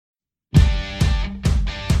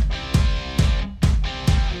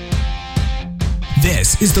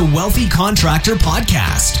This is the Wealthy Contractor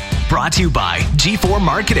Podcast, brought to you by G4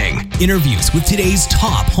 Marketing. Interviews with today's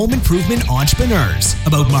top home improvement entrepreneurs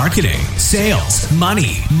about marketing, sales,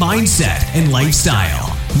 money, mindset, and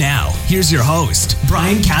lifestyle. Now, here's your host,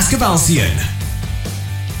 Brian Kaskavalciyan.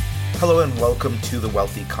 Hello and welcome to the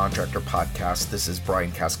Wealthy Contractor Podcast. This is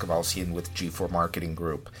Brian Kaskavalciyan with G4 Marketing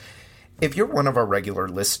Group. If you're one of our regular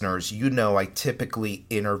listeners, you know I typically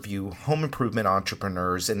interview home improvement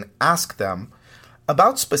entrepreneurs and ask them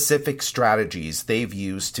about specific strategies they've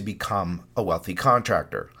used to become a wealthy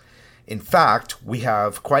contractor. In fact, we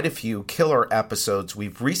have quite a few killer episodes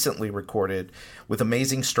we've recently recorded with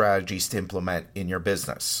amazing strategies to implement in your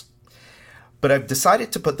business. But I've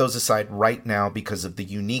decided to put those aside right now because of the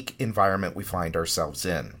unique environment we find ourselves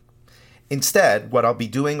in. Instead, what I'll be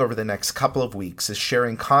doing over the next couple of weeks is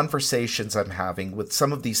sharing conversations I'm having with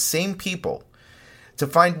some of these same people to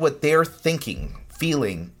find what they're thinking,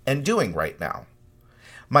 feeling, and doing right now.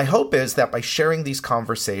 My hope is that by sharing these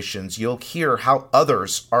conversations, you'll hear how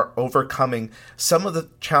others are overcoming some of the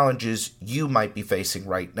challenges you might be facing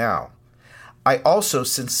right now. I also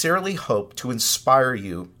sincerely hope to inspire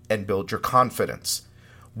you and build your confidence.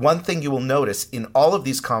 One thing you will notice in all of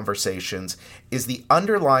these conversations is the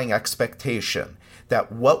underlying expectation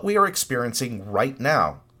that what we are experiencing right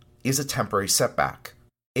now is a temporary setback.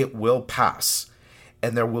 It will pass,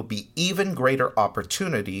 and there will be even greater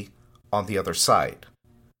opportunity on the other side.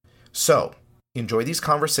 So, enjoy these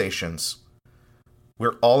conversations.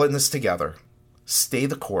 We're all in this together. Stay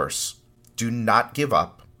the course. Do not give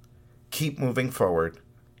up. Keep moving forward,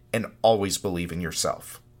 and always believe in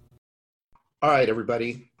yourself. All right,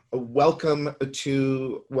 everybody. Welcome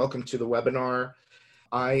to the webinar.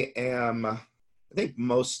 I think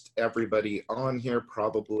most everybody on here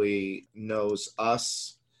probably knows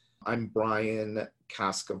us. I'm Brian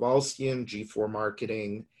Kaskavalciyan, G4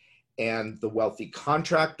 Marketing, and the Wealthy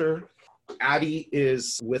Contractor. Addie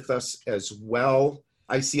is with us as well.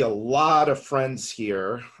 I see a lot of friends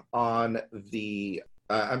here on the,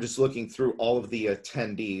 I'm just looking through all of the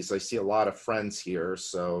attendees. I see a lot of friends here,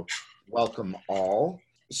 so welcome all.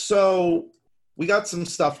 So we got some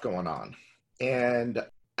stuff going on. And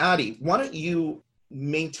Addie, why don't you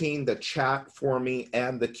maintain the chat for me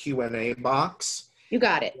and the Q&A box? You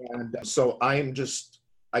got it. And so I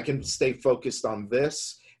can stay focused on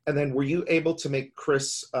this. And then were you able to make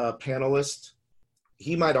Chris a panelist?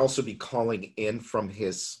 He might also be calling in from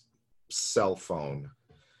his cell phone.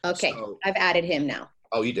 Okay, so, I've added him now.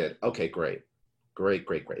 Oh, you did? Okay, great. Great.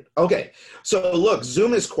 Okay, so look,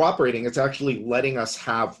 Zoom is cooperating. It's actually letting us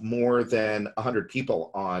have more than 100 people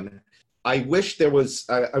on. I wish it was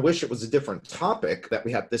a different topic that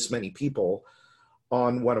we had this many people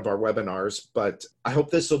on one of our webinars, but I hope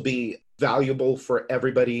this will be valuable for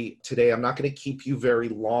everybody today. I'm not going to keep you very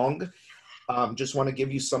long. Just want to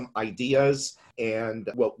give you some ideas and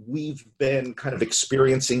what we've been kind of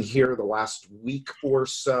experiencing here the last week or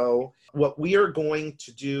so. What we are going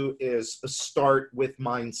to do is start with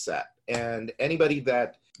mindset. And anybody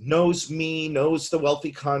that knows me, knows the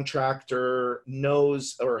Wealthy Contractor,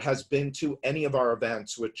 knows or has been to any of our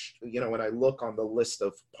events, which, when I look on the list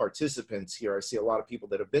of participants here, I see a lot of people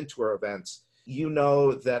that have been to our events. You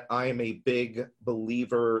know that I am a big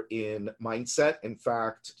believer in mindset. In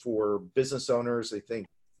fact, for business owners, I think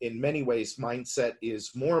in many ways, mindset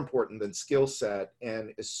is more important than skill set,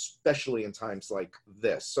 and especially in times like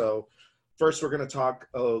this. So first, we're going to talk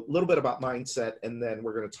a little bit about mindset, and then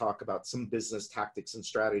we're going to talk about some business tactics and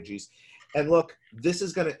strategies. And look, this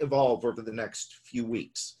is going to evolve over the next few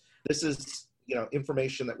weeks. This is,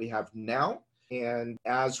 information that we have now. And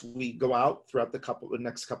as we go out throughout the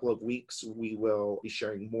next couple of weeks, we will be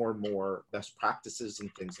sharing more and more best practices and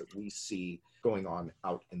things that we see going on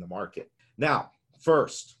out in the market. Now,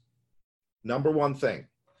 first, number one thing,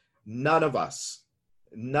 none of us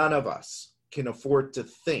can afford to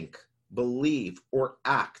think, believe, or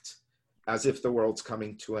act as if the world's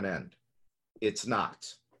coming to an end. It's not,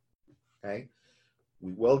 okay?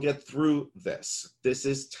 We will get through this. This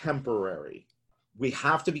is temporary. We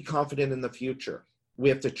have to be confident in the future. We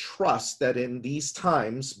have to trust that in these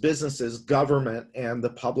times, businesses, government, and the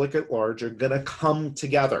public at large are going to come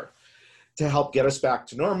together to help get us back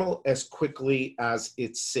to normal as quickly as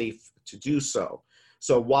it's safe to do so.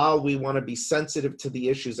 So while we want to be sensitive to the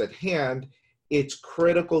issues at hand, it's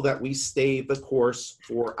critical that we stay the course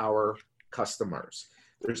for our customers.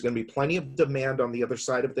 There's going to be plenty of demand on the other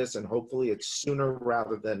side of this, and hopefully it's sooner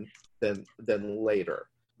rather than later.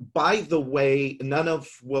 By the way, none of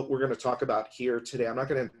what we're going to talk about here today, I'm not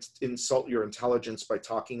going to insult your intelligence by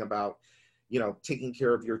talking about, taking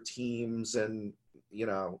care of your teams and,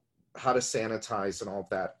 how to sanitize and all of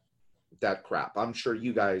that. that crap. I'm sure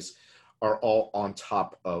you guys are all on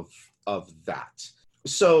top of that.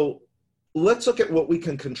 So let's look at what we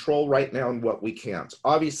can control right now and what we can't.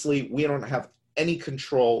 Obviously, we don't have any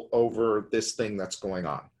control over this thing that's going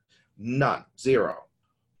on. None, zero.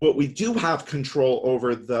 What we do have control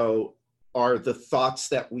over, though, are the thoughts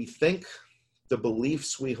that we think, the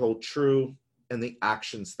beliefs we hold true, and the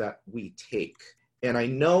actions that we take. And I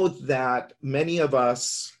know that many of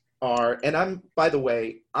us are, and by the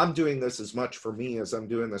way, I'm doing this as much for me as I'm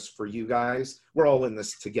doing this for you guys. We're all in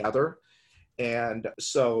this together. And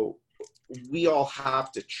so we all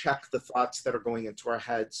have to check the thoughts that are going into our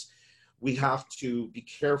heads. We have to be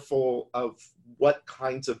careful of what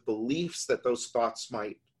kinds of beliefs that those thoughts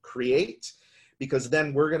might create, because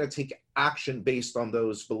then we're going to take action based on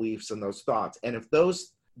those beliefs and those thoughts. And if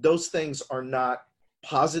those things are not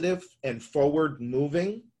positive and forward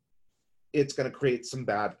moving, it's going to create some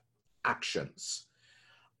bad actions.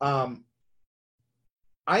 I'm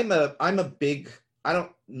a big, I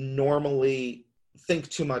don't normally think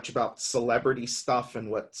too much about celebrity stuff and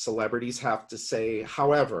what celebrities have to say.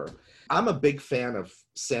 However, I'm a big fan of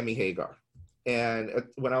Sammy Hagar. And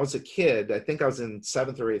when I was a kid, I think I was in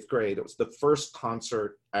 7th or 8th grade, it was the first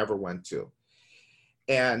concert I ever went to.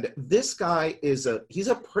 And this guy he's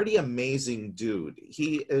a pretty amazing dude.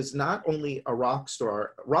 He is not only a rock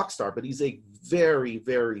star, but he's a very,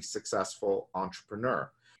 very successful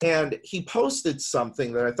entrepreneur. And he posted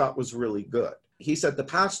something that I thought was really good. He said, "The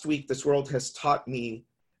past week, this world has taught me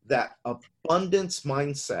that abundance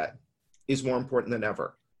mindset is more important than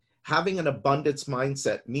ever. Having an abundance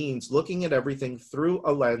mindset means looking at everything through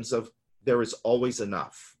a lens of there is always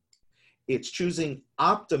enough. It's choosing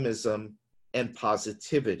optimism and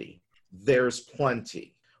positivity. There's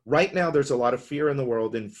plenty. Right now, there's a lot of fear in the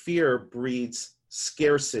world, and fear breeds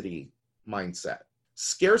scarcity mindset.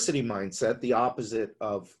 Scarcity mindset, the opposite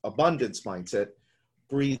of abundance mindset,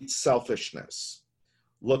 breeds selfishness.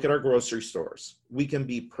 Look at our grocery stores. We can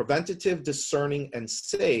be preventative, discerning, and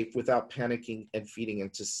safe without panicking and feeding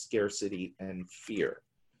into scarcity and fear.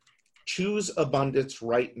 Choose abundance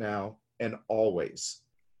right now and always.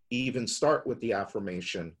 Even start with the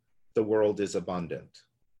affirmation, the world is abundant.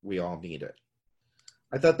 We all need it."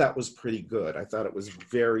 I thought that was pretty good. I thought it was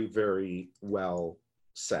very, very well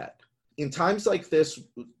said. In times like this,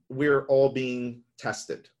 we're all being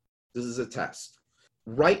tested. This is a test.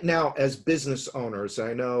 Right now, as business owners,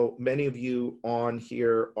 I know many of you on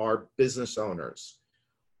here are business owners.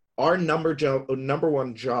 Our number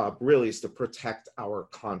one job really is to protect our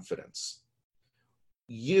confidence.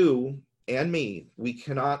 You and me, we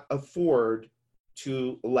cannot afford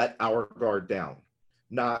to let our guard down.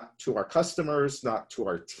 Not to our customers, not to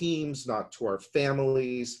our teams, not to our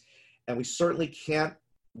families, and we certainly can't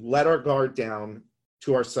let our guard down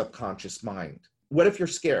to our subconscious mind. What if you're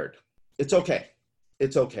scared? It's okay.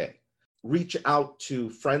 It's okay. Reach out to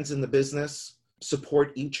friends in the business,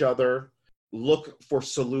 support each other, look for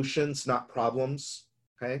solutions, not problems,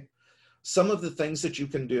 okay? Some of the things that you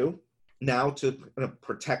can do now to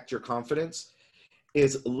protect your confidence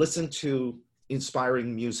is listen to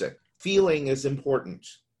inspiring music. Feeling is important.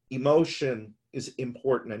 Emotion is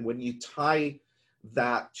important. And when you tie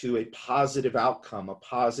that to a positive outcome, a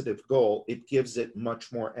positive goal, it gives it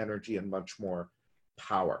much more energy and much more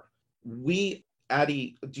power.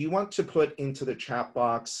 Addie, do you want to put into the chat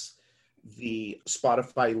box the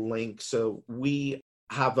Spotify link? So we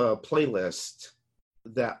have a playlist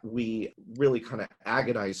that we really kind of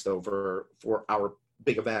agonized over for our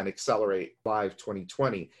big event, Accelerate Live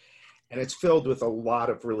 2020. And it's filled with a lot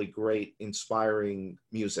of really great, inspiring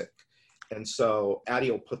music. And so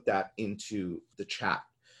Addie will put that into the chat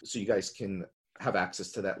so you guys can have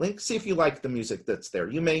access to that link. See if you like the music that's there.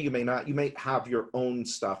 You may not. You may have your own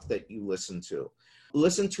stuff that you listen to.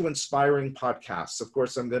 Listen to inspiring podcasts. Of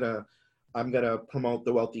course, I'm gonna promote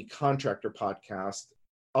the Wealthy Contractor podcast.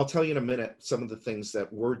 I'll tell you in a minute some of the things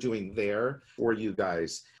that we're doing there for you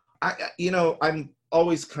guys. I'm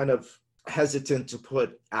always kind of hesitant to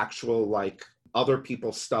put actual like other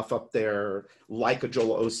people's stuff up there, like a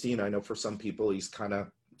Joel Osteen. I know for some people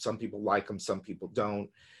some people like him, some people don't.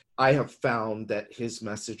 I have found that his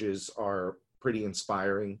messages are pretty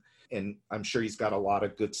inspiring, and I'm sure he's got a lot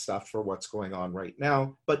of good stuff for what's going on right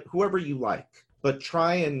now, but whoever you like. But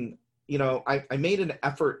try and, I made an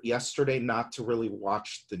effort yesterday not to really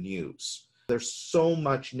watch the news. There's so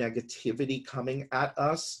much negativity coming at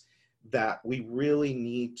us that we really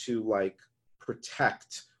need to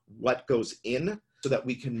protect what goes in so that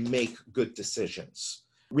we can make good decisions.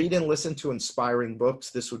 Read and listen to inspiring books.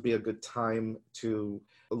 This would be a good time to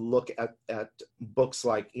look at books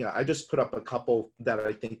like, I just put up a couple that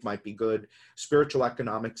I think might be good. Spiritual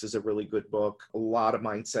Economics is a really good book. A lot of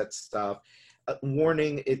mindset stuff.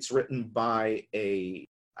 Warning, it's written by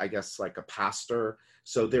I guess like a pastor.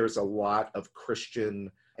 So there's a lot of Christian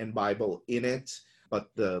and Bible in it, but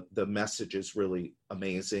the message is really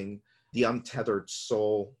amazing. The Untethered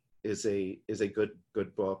Soul is a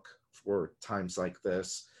good book for times like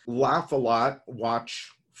this. Laugh a lot,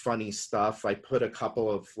 watch funny stuff. I put a couple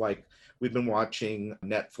of, we've been watching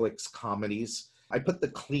Netflix comedies. I put the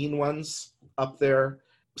clean ones up there.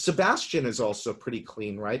 Sebastian is also pretty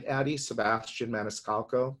clean, right, Addie? Sebastian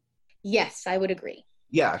Maniscalco? Yes, I would agree.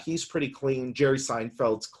 Yeah, he's pretty clean. Jerry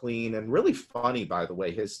Seinfeld's clean and really funny, by the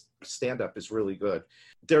way. His stand-up is really good.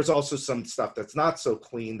 There's also some stuff that's not so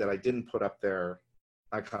clean that I didn't put up there.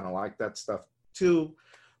 I kind of like that stuff too,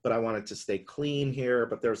 but I wanted to stay clean here.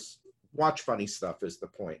 But watch funny stuff is the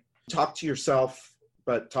point. Talk to yourself,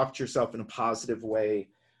 but talk to yourself in a positive way.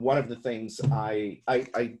 One of the things I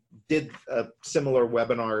did a similar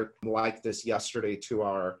webinar like this yesterday to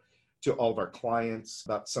all of our clients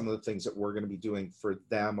about some of the things that we're going to be doing for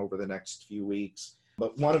them over the next few weeks.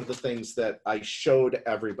 But one of the things that I showed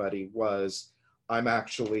everybody was I'm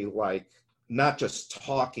actually not just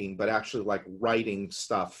talking, but actually writing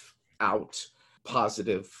stuff out,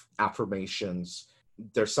 positive affirmations.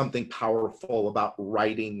 There's something powerful about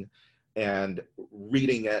writing and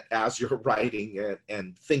reading it as you're writing it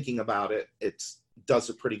and thinking about it. It does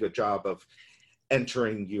a pretty good job of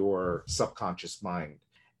entering your subconscious mind.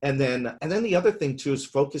 And then the other thing too is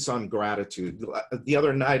focus on gratitude. The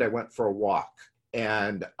other night I went for a walk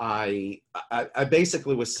and I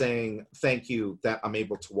basically was saying, thank you that I'm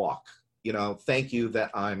able to walk. Thank you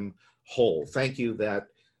that I'm whole. Thank you that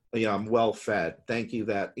I'm well fed. Thank you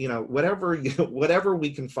that, whatever we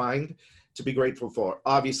can find to be grateful for.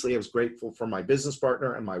 Obviously, I was grateful for my business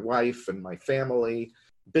partner and my wife and my family.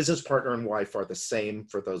 Business partner and wife are the same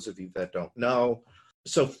for those of you that don't know.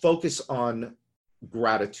 So focus on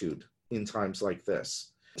gratitude in times like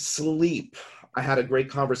this. Sleep. I had a great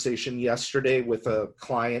conversation yesterday with a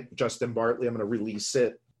client, Justin Bartley. I'm going to release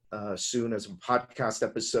it soon as a podcast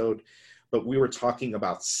episode. But we were talking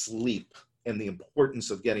about sleep and the importance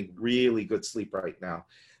of getting really good sleep right now.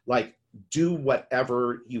 Do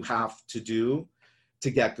whatever you have to do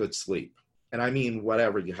to get good sleep. And I mean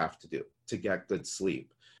whatever you have to do to get good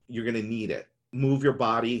sleep. You're going to need it. Move your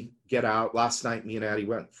body, get out. Last night, me and Addie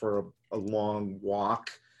went for a long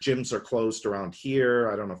walk. Gyms are closed around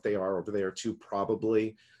here. I don't know if they are over there too,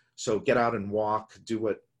 probably. So get out and walk, do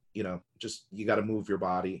what, you got to move your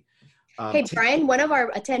body. Hey, Brian, one of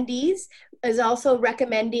our attendees is also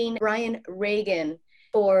recommending Brian Reagan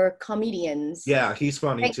for comedians. Yeah, he's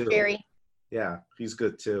funny Thanks, too. Jerry. Yeah, he's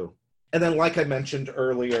good too. And then, like I mentioned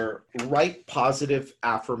earlier, write positive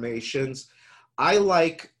affirmations. I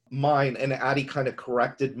like mine, and Addie kind of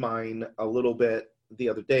corrected mine a little bit the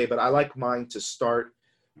other day, but I like mine to start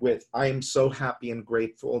with, I am so happy and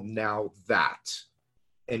grateful now that,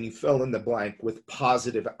 and you fill in the blank with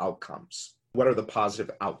positive outcomes. What are the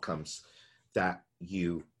positive outcomes that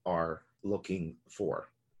you are looking for?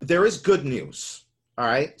 There is good news. All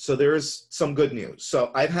right. So there is some good news.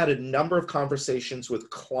 So I've had a number of conversations with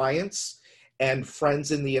clients and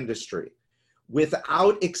friends in the industry.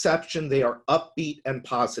 Without exception, they are upbeat and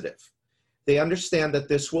positive. They understand that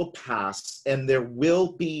this will pass and there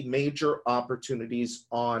will be major opportunities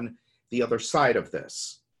on the other side of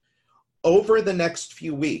this. Over the next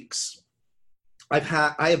few weeks, I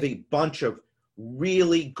have a bunch of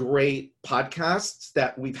really great podcasts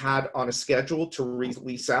that we've had on a schedule to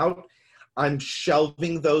release out. I'm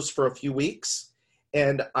shelving those for a few weeks,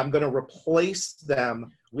 and I'm going to replace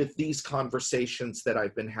them with these conversations that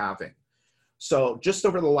I've been having. So just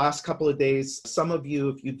over the last couple of days, some of you,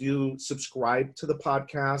 if you do subscribe to the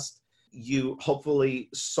podcast, you hopefully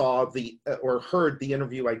saw or heard the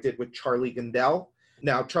interview I did with Charlie Gandell.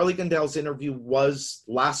 Now, Charlie Gandell's interview was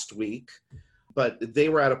last week, but they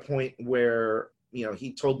were at a point where,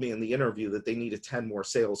 he told me in the interview that they needed 10 more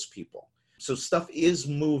salespeople. So stuff is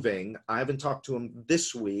moving. I haven't talked to him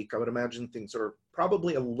this week. I would imagine things are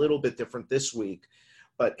probably a little bit different this week,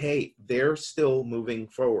 but hey, they're still moving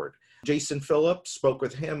forward. Jason Phillips, spoke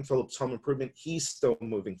with him, Phillips Home Improvement. He's still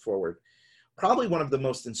moving forward. Probably one of the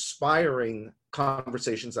most inspiring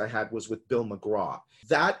conversations I had was with Bill McGraw.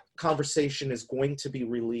 That conversation is going to be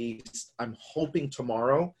released, I'm hoping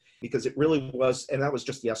tomorrow, because it really was, and that was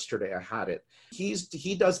just yesterday I had it.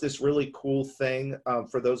 He does this really cool thing.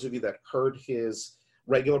 For those of you that heard his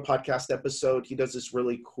regular podcast episode, he does this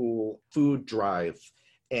really cool food drive,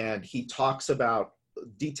 and he talks about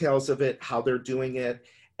details of it, how they're doing it,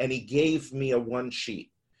 and he gave me a one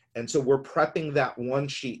sheet And so we're prepping that one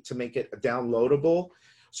sheet to make it downloadable.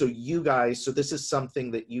 So you guys, so this is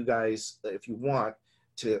something that you guys, if you want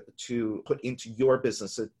to put into your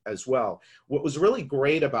business as well. What was really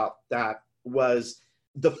great about that was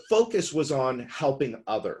the focus was on helping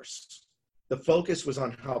others. The focus was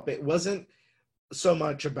on helping. It wasn't so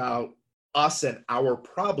much about us and our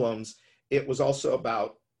problems. It was also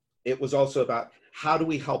about how do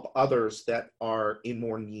we help others that are in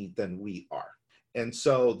more need than we are. And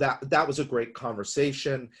so that was a great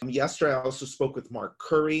conversation. Yesterday, I also spoke with Mark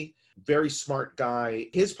Curry, very smart guy.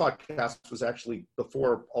 His podcast was actually,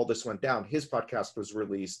 before all this went down, his podcast was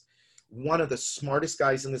released. One of the smartest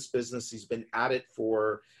guys in this business. He's been at it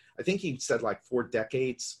for, I think he said like 4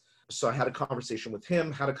 decades. So I had a conversation with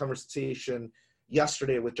him, had a conversation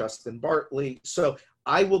yesterday with Justin Bartley. So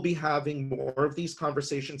I will be having more of these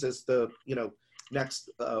conversations as the next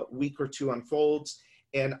week or two unfolds.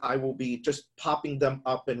 And I will be just popping them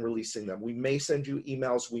up and releasing them. We may send you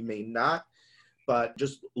emails, we may not, but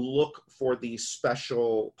just look for these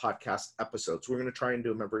special podcast episodes. We're going to try and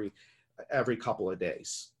do them every couple of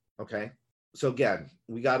days. Okay. So again,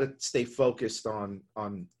 we got to stay focused on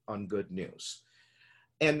good news.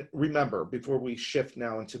 And remember, before we shift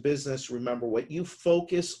now into business, remember what you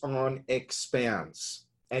focus on expands,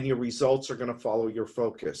 and your results are going to follow your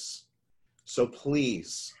focus. So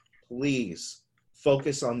please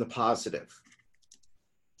focus on the positive.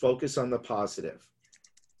 Focus on the positive.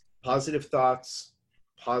 Positive thoughts,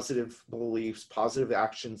 positive beliefs, positive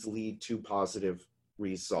actions lead to positive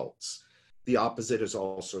results. The opposite is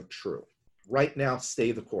also true. Right now,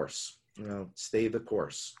 stay the course. Stay the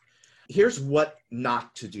course. Here's what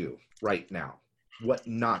not to do right now. What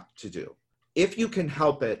not to do. If you can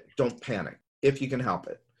help it, don't panic. If you can help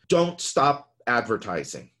it. Don't stop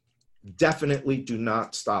advertising. Definitely do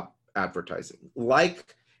not stop advertising.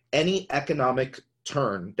 Like any economic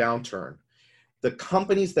downturn, the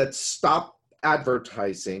companies that stop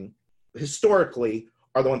advertising historically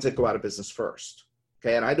are the ones that go out of business first.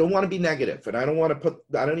 Okay, and I don't want to be negative, and I don't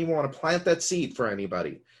even want to plant that seed for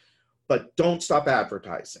anybody, but don't stop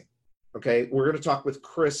advertising. Okay, we're going to talk with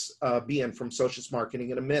Chris Bean from Socius Marketing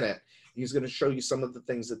in a minute. He's going to show you some of the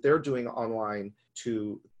things that they're doing online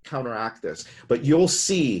to counteract this. But you'll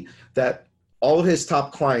see that all of his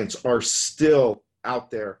top clients are still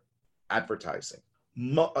out there advertising.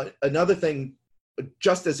 Another thing,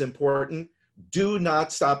 just as important, do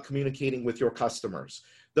not stop communicating with your customers.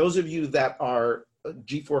 Those of you that are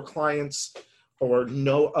G4 clients or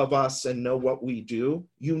know of us and know what we do,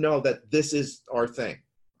 you know that this is our thing.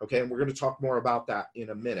 Okay, and we're going to talk more about that in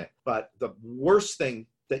a minute. But the worst thing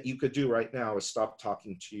that you could do right now is stop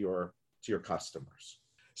talking to your customers.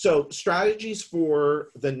 So strategies for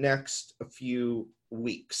the next few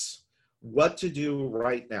weeks. What to do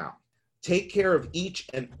right now. Take care of each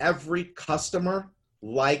and every customer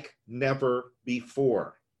like never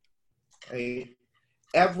before. Okay?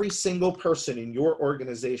 Every single person in your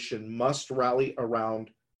organization must rally around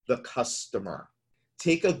the customer.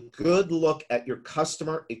 Take a good look at your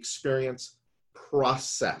customer experience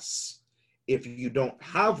process. If you don't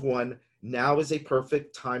have one, now is a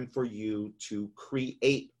perfect time for you to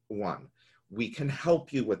create one. We can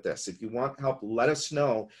help you with this. If you want help, let us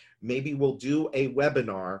know. Maybe we'll do a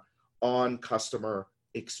webinar on customer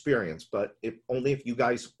experience, but only if you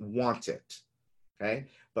guys want it, okay?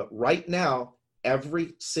 But right now,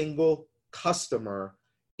 every single customer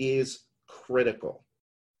is critical,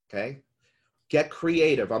 okay? Get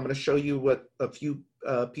creative. I'm going to show you what a few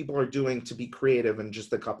people are doing to be creative in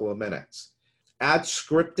just a couple of minutes. Add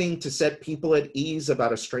scripting to set people at ease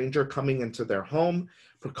about a stranger coming into their home,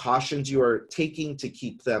 precautions you are taking to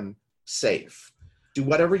keep them safe. Do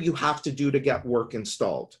whatever you have to do to get work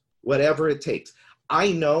installed, whatever it takes.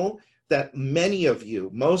 I know that many of you,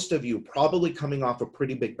 most of you, probably coming off of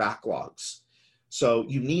pretty big backlogs. So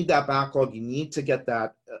you need that backlog. You need to get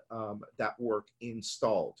that work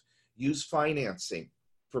installed. Use financing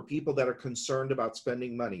for people that are concerned about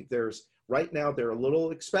spending money. Right now, they're a little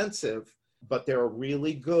expensive, but they're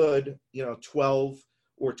really good, 12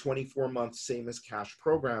 or 24 months, same as cash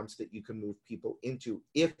programs that you can move people into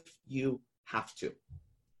if you have to,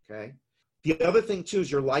 okay? The other thing too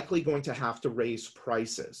is you're likely going to have to raise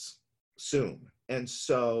prices soon. And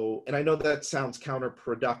I know that sounds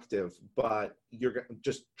counterproductive, but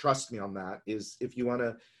just trust me on that, is if you want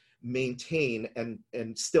to maintain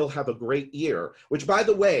and still have a great year, which by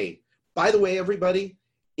the way, everybody,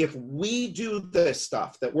 if we do this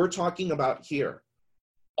stuff that we're talking about here,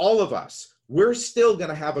 all of us, we're still going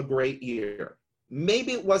to have a great year.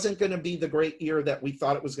 Maybe it wasn't going to be the great year that we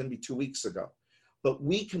thought it was going to be 2 weeks ago, but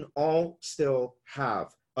we can all still have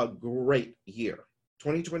a great year.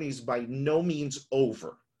 2020 is by no means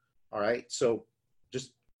over. All right. So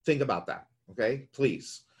just think about that. Okay.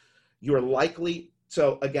 Please. You're likely,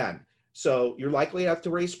 so you're likely to have to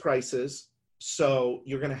raise prices. So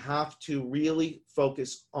you're going to have to really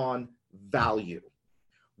focus on value.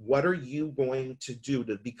 What are you going to do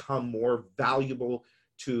to become more valuable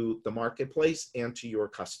to the marketplace and to your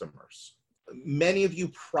customers? Many of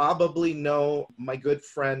you probably know my good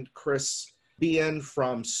friend Chris Bean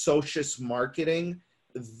from Socius Marketing.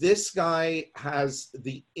 This guy has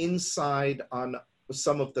the inside on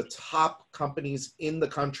some of the top companies in the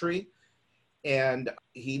country, and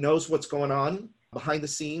he knows what's going on behind the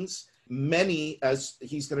scenes. Many, as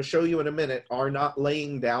he's going to show you in a minute, are not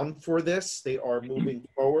laying down for this. They are moving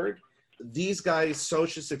forward. These guys,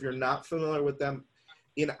 Socius, if you're not familiar with them,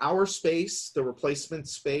 in our space, the replacement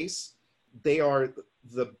space, they are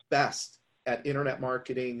the best at internet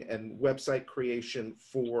marketing and website creation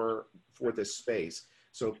for this space.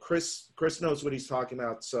 So Chris knows what he's talking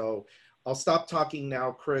about. So I'll stop talking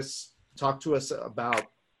now. Chris, talk to us about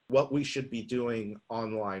what we should be doing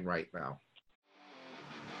online right now.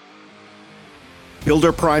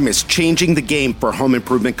 Builder Prime is changing the game for home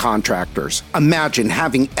improvement contractors. Imagine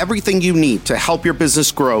having everything you need to help your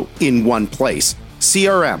business grow in one place.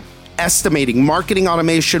 CRM, estimating, marketing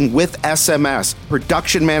automation with SMS,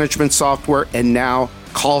 production management software, and now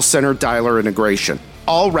call center dialer integration,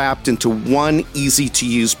 all wrapped into one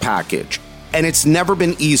easy-to-use package. And it's never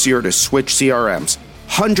been easier to switch CRMs.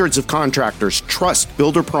 Hundreds of contractors trust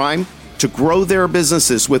Builder Prime to grow their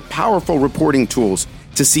businesses with powerful reporting tools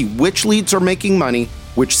to see which leads are making money,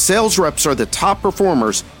 which sales reps are the top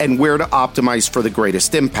performers, and where to optimize for the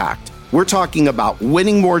greatest impact. We're talking about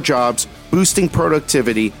winning more jobs, boosting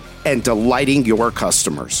productivity, and delighting your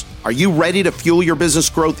customers. Are you ready to fuel your business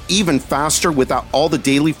growth even faster without all the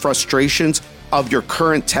daily frustrations of your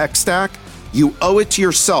current tech stack? You owe it to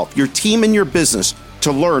yourself, your team, and your business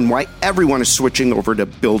to learn why everyone is switching over to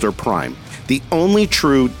Builder Prime, the only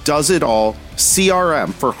true does-it-all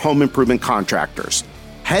CRM for home improvement contractors.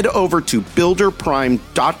 Head over to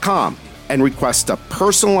builderprime.com and request a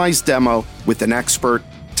personalized demo with an expert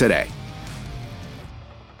today.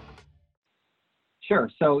 Sure.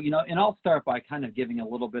 So, and I'll start by kind of giving a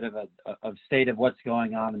little bit of a state of what's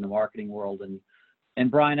going on in the marketing world. And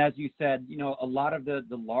Brian, as you said, a lot of the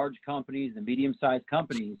large companies, the medium-sized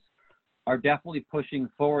companies are definitely pushing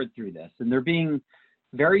forward through this, and they're being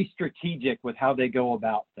very strategic with how they go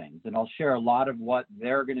about things. And I'll share a lot of what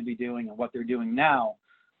they're going to be doing and what they're doing now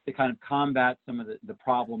to kind of combat some of the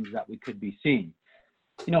problems that we could be seeing.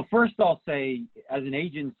 First I'll say, as an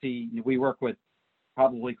agency, we work with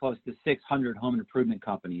probably close to 600 home improvement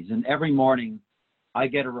companies. And every morning I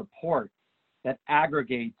get a report that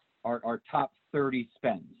aggregates our top 30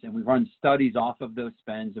 spends. And we run studies off of those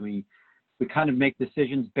spends, and we kind of make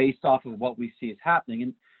decisions based off of what we see is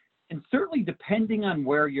happening. And certainly depending on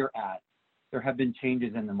where you're at, there have been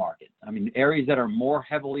changes in the market. I mean, areas that are more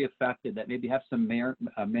heavily affected, that maybe have some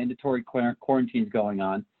mandatory quarantines going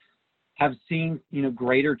on, have seen,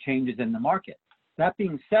 greater changes in the market. That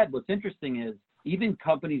being said, what's interesting is even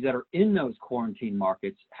companies that are in those quarantine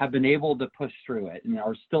markets have been able to push through it and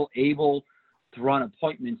are still able to run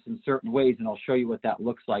appointments in certain ways. And I'll show you what that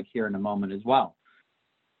looks like here in a moment as well.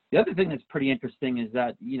 The other thing that's pretty interesting is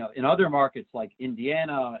that, in other markets like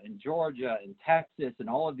Indiana and Georgia and Texas and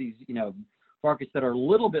all of these, markets that are a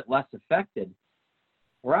little bit less affected,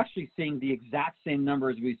 we're actually seeing the exact same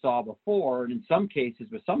numbers we saw before. And in some cases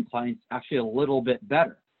with some clients, actually a little bit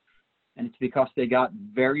better. And it's because they got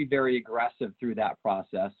very, very aggressive through that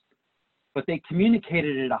process, but they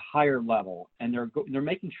communicated at a higher level, and they're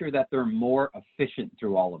making sure that they're more efficient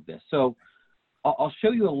through all of this. So I'll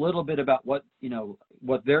show you a little bit about what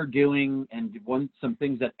they're doing and some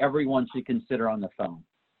things that everyone should consider on the phone.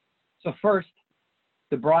 So first,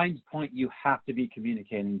 to Brian's point, you have to be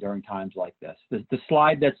communicating during times like this. The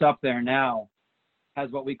slide that's up there now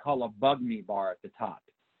has what we call a bug me bar at the top.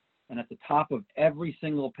 And at the top of every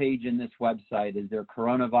single page in this website is their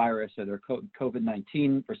coronavirus or their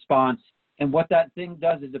COVID-19 response. And what that thing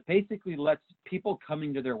does is it basically lets people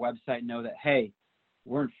coming to their website know that, hey,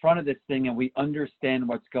 we're in front of this thing and we understand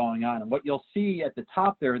what's going on. And what you'll see at the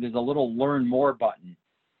top there's a little learn more button.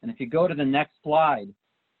 And if you go to the next slide,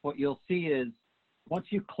 what you'll see is once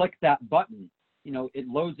you click that button, it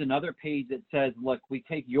loads another page that says, look, we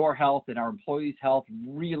take your health and our employees' health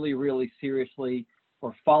really, really seriously.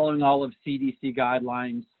 We're following all of CDC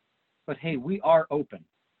guidelines, but hey, we are open.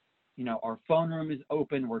 Our phone room is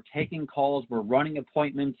open. We're taking calls. We're running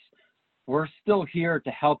appointments. We're still here to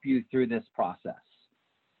help you through this process.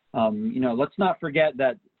 Let's not forget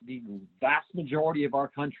that the vast majority of our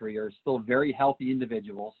country are still very healthy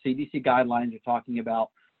individuals. CDC guidelines are talking about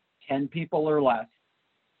 10 people or less,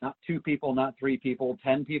 not 2 people, not 3 people,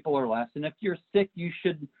 10 people or less. And if you're sick, you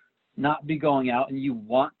should not be going out, and you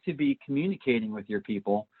want to be communicating with your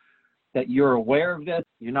people that you're aware of this.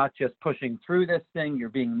 You're not just pushing through this thing. You're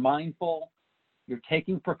being mindful. You're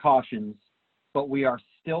taking precautions, but we are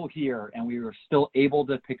still here, and we are still able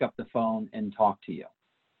to pick up the phone and talk to you.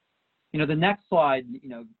 The next slide,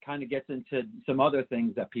 kind of gets into some other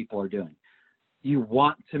things that people are doing. You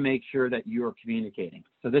want to make sure that you are communicating.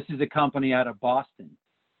 So this is a company out of Boston.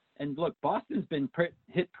 And look, Boston's been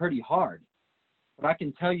hit pretty hard. But I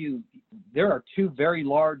can tell you, there are 2 very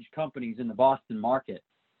large companies in the Boston market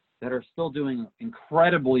that are still doing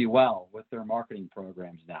incredibly well with their marketing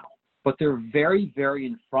programs now. But they're very, very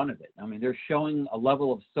in front of it. I mean, they're showing a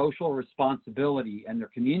level of social responsibility, and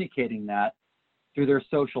they're communicating that through their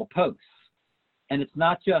social posts. And it's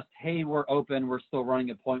not just, hey, we're open, we're still running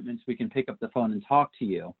appointments, we can pick up the phone and talk to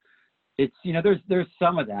you. It's, there's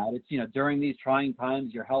some of that. It's, during these trying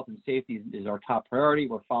times, your health and safety is our top priority.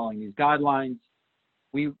 We're following these guidelines.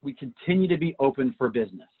 We continue to be open for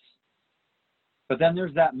business. But then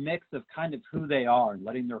there's that mix of kind of who they are and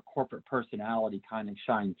letting their corporate personality kind of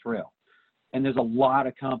shine through. And there's a lot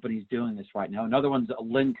of companies doing this right now. Another one's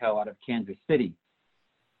Linco out of Kansas City,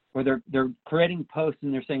 where they're creating posts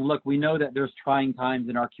and they're saying, look, we know that there's trying times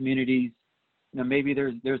in our communities. Maybe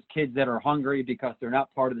there's kids that are hungry because they're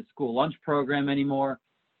not part of the school lunch program anymore.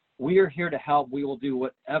 We are here to help. We will do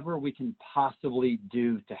whatever we can possibly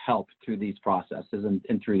do to help through these processes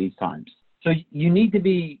and through these times. So you need to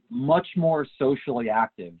be much more socially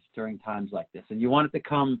active during times like this. And you want it to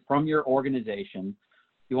come from your organization.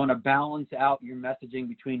 You want to balance out your messaging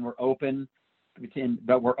between we're open,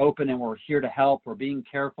 but we're open and we're here to help. We're being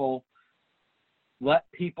careful.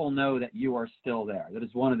 Let people know that you are still there. That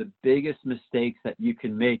is one of the biggest mistakes that you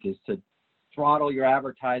can make, is to throttle your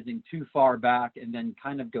advertising too far back and then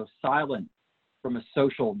kind of go silent from a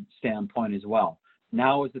social standpoint as well.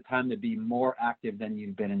 Now is the time to be more active than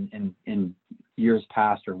you've been in years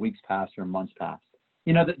past or weeks past or months past.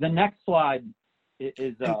 The next slide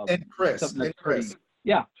is and Chris,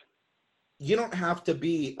 yeah. You don't have to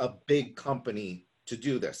be a big company to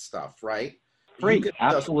do this stuff, right? Free, you can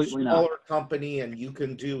absolutely be a not. smaller company, and you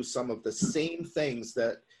can do some of the same things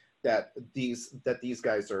that these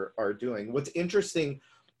guys are doing. What's interesting,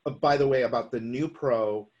 by the way, about the new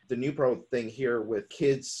pro thing here with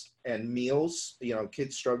kids and meals,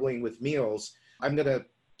 kids struggling with meals, I'm going to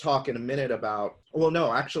talk in a minute about, well,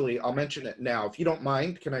 no, actually, I'll mention it now. If you don't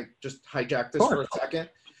mind, can I just hijack this for a second?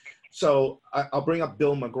 So I'll bring up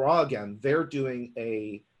Bill McGraw again. They're doing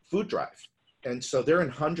a food drive. And so they're in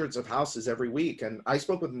hundreds of houses every week. And I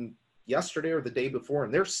spoke with them yesterday or the day before,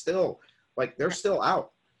 and they're still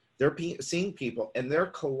out. They're seeing people, and they're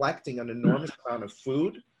collecting an enormous amount of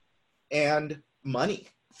food and money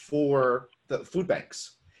for the food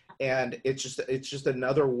banks. And it's just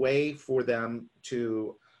another way for them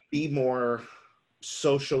to be more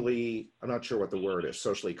socially, I'm not sure what the word is,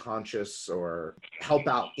 socially conscious, or help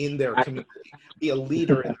out in their community, be a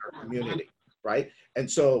leader in their community, right? And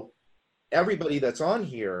so everybody that's on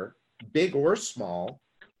here, big or small,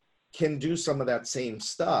 can do some of that same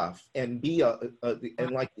stuff and be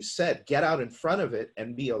and like you said, get out in front of it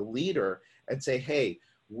and be a leader and say, hey,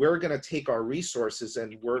 we're going to take our resources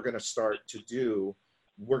and we're going to start to do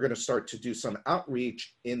some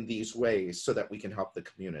outreach in these ways so that we can help the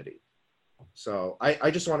community. So I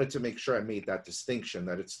just wanted to make sure I made that distinction,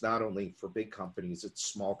 that it's not only for big companies, it's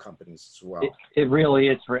small companies as well. It really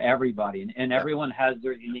is for everybody. And everyone has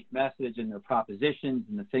their unique message and their propositions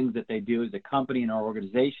and the things that they do as a company and our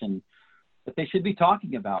organization that they should be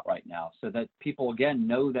talking about right now, so that people, again,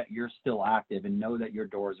 know that you're still active and know that your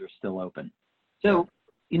doors are still open. So,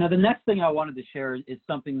 the next thing I wanted to share is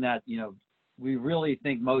something that, we really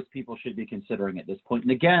think most people should be considering at this point.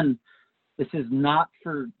 And again, this is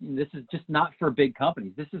just not for big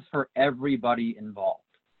companies. This is for everybody involved.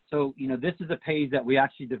 So, this is a page that we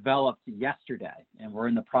actually developed yesterday, and we're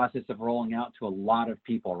in the process of rolling out to a lot of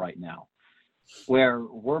people right now, where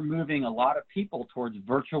we're moving a lot of people towards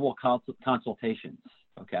virtual consultations,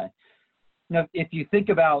 okay? Now, if you think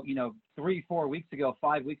about, 3-4 weeks ago,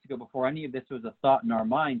 5 weeks ago, before any of this was a thought in our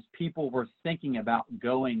minds, people were thinking about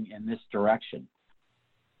going in this direction.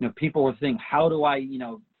 People were thinking, how do I,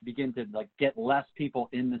 begin to get less people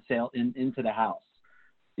into the house?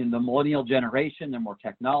 In the millennial generation, they're more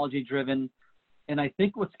technology driven. And I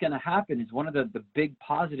think what's going to happen is one of the big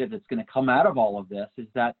positives that's going to come out of all of this is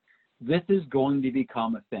that this is going to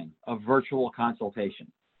become a thing, a virtual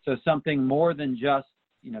consultation. So something more than just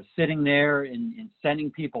sitting there and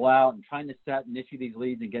sending people out and trying to set and issue these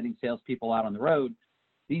leads and getting salespeople out on the road,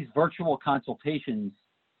 these virtual consultations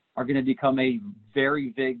are going to become a very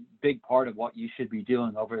big part of what you should be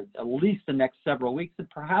doing over at least the next several weeks and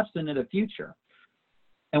perhaps into the future.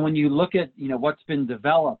 And when you look at, what's been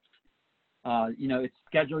developed, it's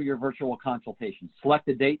schedule your virtual consultation. Select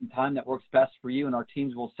a date and time that works best for you, and our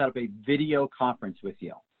teams will set up a video conference with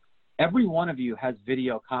you. Every one of you has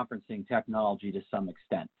video conferencing technology to some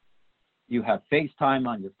extent. You have FaceTime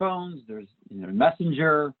on your phones, there's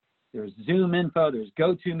Messenger, there's Zoom info, there's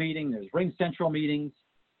GoToMeeting, there's RingCentral meetings.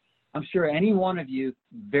 I'm sure any one of you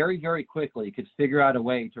very, very quickly could figure out a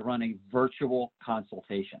way to run a virtual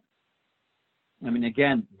consultation. I mean,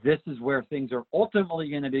 again, this is where things are ultimately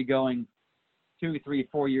going to be going 2, 3,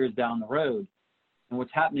 4 years down the road. And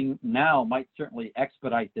what's happening now might certainly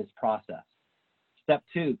expedite this process. Step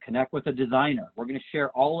 2, connect with a designer. We're going to share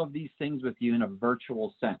all of these things with you in a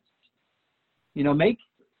virtual sense.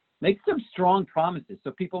 Make some strong promises.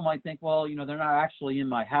 So people might think, well, they're not actually in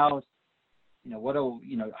my house.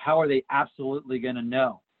 How are they absolutely going to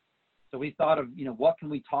know? So we thought of, what can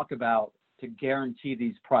we talk about to guarantee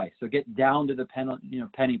these price? So get down to the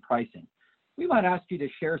penny pricing. We might ask you to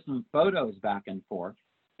share some photos back and forth,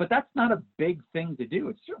 but that's not a big thing to do.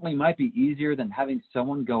 It certainly might be easier than having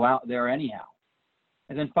someone go out there anyhow.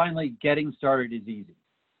 And then finally, getting started is easy.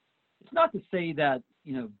 It's not to say that,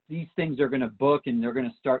 these things are going to book and they're going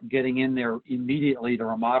to start getting in there immediately to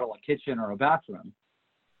remodel a kitchen or a bathroom.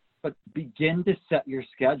 But begin to set your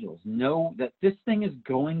schedules. Know that this thing is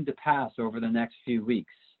going to pass over the next few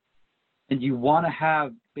weeks. And you want to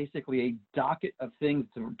have basically a docket of things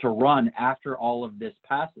to run after all of this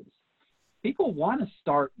passes. People want to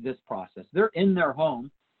start this process. They're in their home.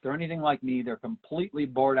 If they're anything like me, they're completely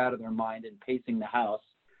bored out of their mind and pacing the house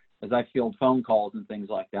as I field phone calls and things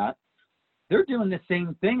like that. They're doing the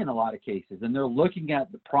same thing in a lot of cases. And they're looking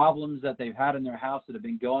at the problems that they've had in their house that have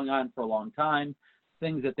been going on for a long time,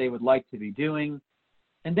 things that they would like to be doing.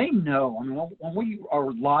 And they know, when we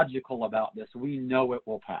are logical about this, we know it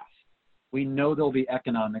will pass. We know there'll be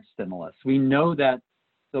economic stimulus. We know that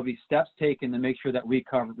there'll be steps taken to make sure that we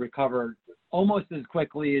recover almost as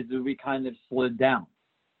quickly as we kind of slid down.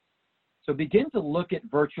 So begin to look at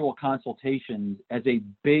virtual consultations as a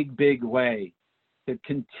big way to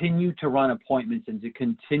continue to run appointments and to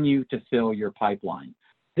continue to fill your pipeline.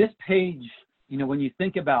 This page, when you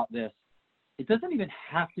think about this, it doesn't even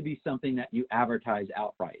have to be something that you advertise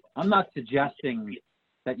outright. I'm not suggesting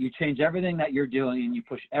that you change everything that you're doing and you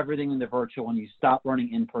push everything into virtual and you stop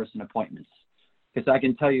running in-person appointments. Because I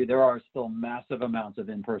can tell you there are still massive amounts of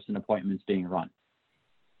in-person appointments being run.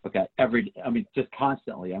 Okay, just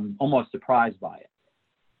constantly. I'm almost surprised by it.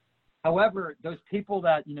 However, those people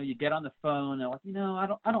that, you get on the phone and like,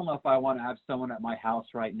 I don't know if I want to have someone at my house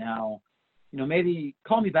right now. Maybe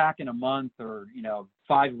call me back in a month or,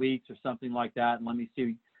 5 weeks or something like that. And let me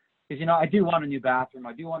see, because, I do want a new bathroom.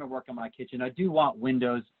 I do want to work on my kitchen. I do want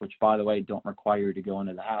windows, which by the way, don't require you to go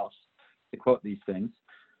into the house to quote these things.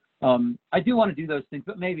 I do want to do those things,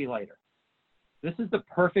 but maybe later. This is the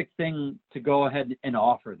perfect thing to go ahead and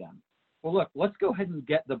offer them. Well, look, let's go ahead and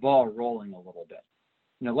get the ball rolling a little bit.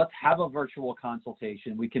 Let's have a virtual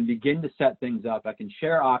consultation. We can begin to set things up. I can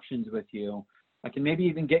share options with you. I can maybe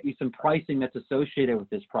even get you some pricing that's associated with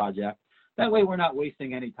this project. That way we're not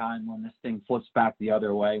wasting any time when this thing flips back the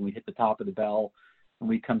other way and we hit the top of the bell and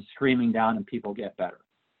we come screaming down and people get better.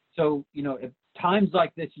 So, at times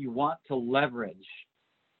like this, you want to leverage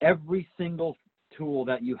every single tool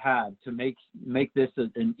that you have to make this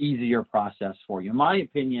an easier process for you. In my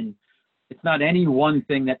opinion, it's not any one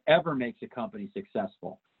thing that ever makes a company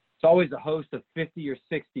successful. It's always a host of 50 or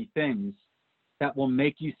 60 things that will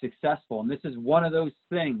make you successful. And this is one of those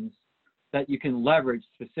things that you can leverage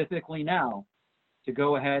specifically now to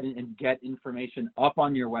go ahead and get information up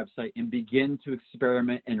on your website and begin to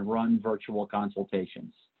experiment and run virtual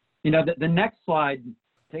consultations. The next slide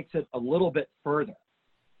takes it a little bit further.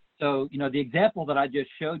 So, the example that I just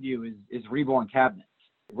showed you is Reborn Cabinets.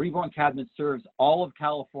 Reborn Cabinets serves all of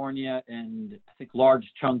California and I think large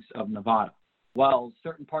chunks of Nevada. While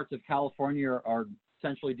certain parts of California are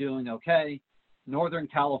essentially doing okay, Northern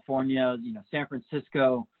California, San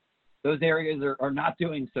Francisco, those areas are not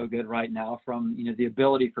doing so good right now from, the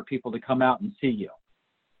ability for people to come out and see you.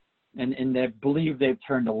 And they believe they've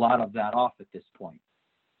turned a lot of that off at this point.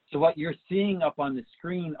 So what you're seeing up on the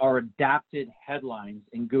screen are adapted headlines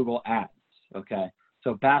in Google Ads, okay?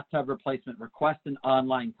 So bathtub replacement, request an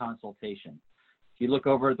online consultation. If you look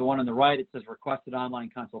over at the one on the right, it says requested online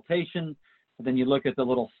consultation. And then you look at the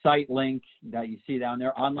little site link that you see down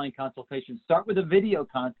there, online consultation. Start with a video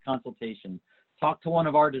consultation. talk to one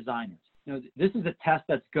of our designers. This is a test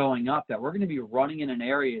that's going up that we're going to be running in an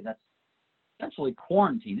area that's essentially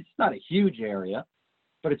quarantined. It's not a huge area,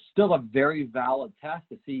 but it's still a very valid test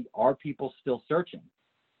to see, are people still searching?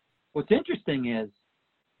 What's interesting is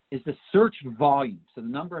the search volume. So the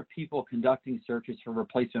number of people conducting searches for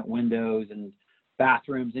replacement windows and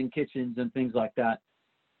bathrooms and kitchens and things like that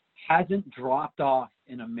hasn't dropped off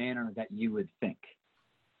in a manner that you would think.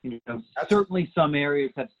 Certainly some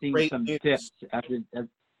areas have seen some dips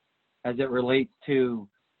as it relates to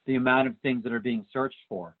the amount of things that are being searched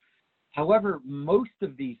for. However, most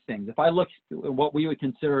of these things, if I look at what we would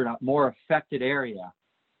consider a more affected area,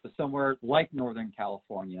 so somewhere like Northern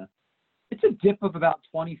California, it's a dip of about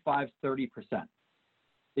 25-30%,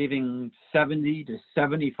 leaving 70 to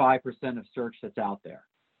 75% of search that's out there.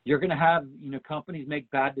 You're going to have, companies make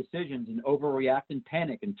bad decisions and overreact and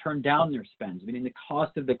panic and turn down their spends, meaning the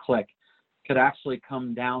cost of the click could actually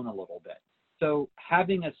come down a little bit. So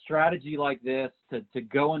having a strategy like this to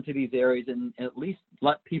go into these areas and at least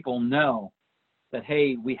let people know that,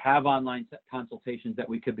 hey, we have online consultations that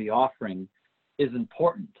we could be offering is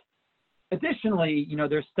important. Additionally,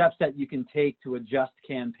 there's steps that you can take to adjust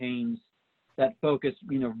campaigns that focus,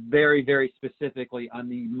 very, very specifically on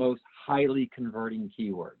the most highly converting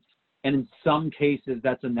keywords. And in some cases,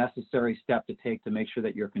 that's a necessary step to take to make sure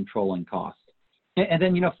that you're controlling costs. And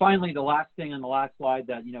then, finally, the last thing on the last slide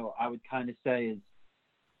that, I would kind of say is,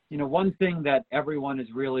 one thing that everyone is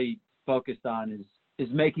really focused on is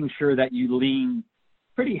making sure that you lean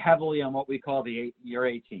pretty heavily on what we call your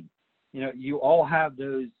A team. You all have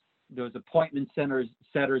those appointment setters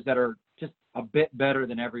that are just a bit better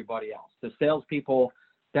than everybody else. The salespeople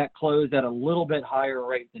that close at a little bit higher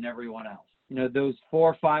rate than everyone else. Those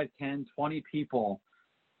 4, 5, 10, 20 people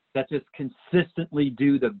that just consistently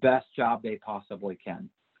do the best job they possibly can.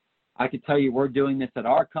 I can tell you we're doing this at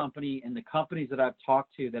our company, and the companies that I've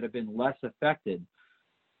talked to that have been less affected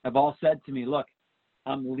have all said to me, look,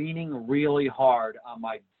 I'm leaning really hard on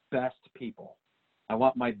my best people. I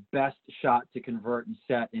want my best shot to convert and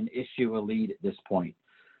set and issue a lead at this point.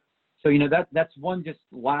 So, that's one just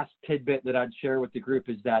last tidbit that I'd share with the group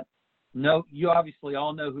is that, you obviously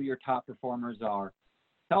all know who your top performers are.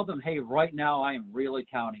 Tell them, hey, right now I am really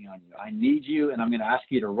counting on you. I need you, and I'm going to ask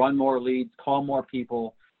you to run more leads, call more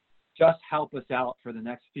people. Just help us out for the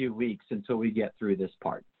next few weeks until we get through this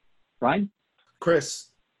part. Brian?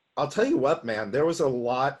 Chris, I'll tell you what, man, there was a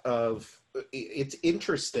lot of, it's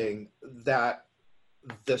interesting that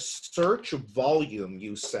the search volume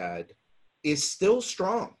you said is still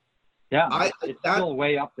strong. Yeah, it's still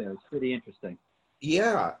way up there. It's pretty interesting.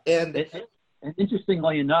 Yeah. And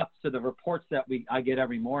interestingly enough, so the reports that I get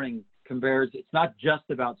every morning compares, it's not just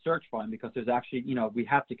about search volume because there's actually, we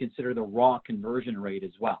have to consider the raw conversion rate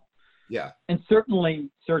as well. Yeah. And certainly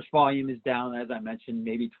search volume is down, as I mentioned,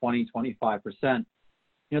 maybe 20, 25%.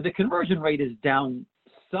 The conversion rate is down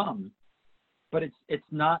some, but it's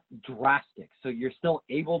not drastic. So you're still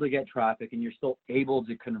able to get traffic and you're still able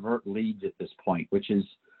to convert leads at this point, which is,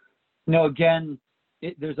 again,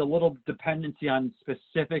 there's a little dependency on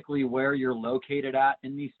specifically where you're located at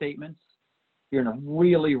in these statements. If you're in a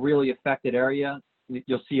really, really affected area,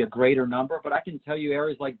 you'll see a greater number. But I can tell you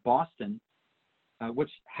areas like Boston, which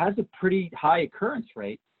has a pretty high occurrence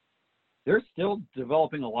rate, they're still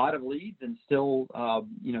developing a lot of leads and still,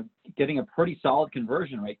 getting a pretty solid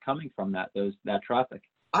conversion rate coming from that traffic.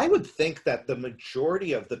 I would think that the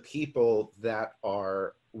majority of the people that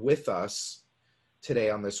are with us today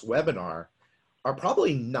on this webinar are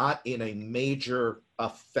probably not in a major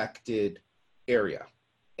affected area.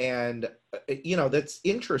 And, that's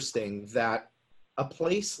interesting that a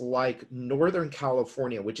place like Northern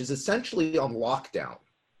California, which is essentially on lockdown,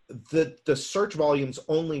 the search volumes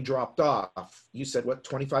only dropped off. You said, what,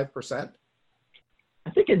 25%? I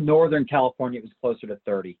think in Northern California, it was closer to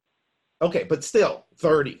 30. Okay, but still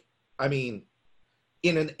 30. I mean,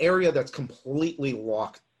 in an area that's completely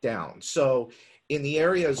locked down. So in the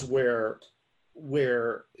areas where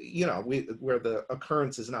the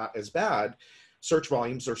occurrence is not as bad, search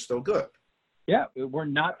volumes are still good. Yeah, we're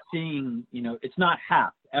not seeing, it's not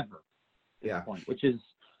half ever at this point, which is,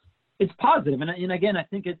 it's positive. And again, I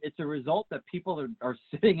think it's a result that people are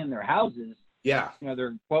sitting in their houses. Yeah.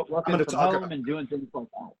 They're working from home and doing things like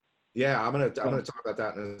that. Yeah, I'm gonna talk about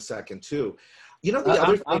that in a secend too.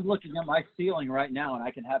 I'm looking at my ceiling right now and I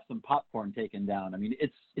can have some popcorn taken down. I mean,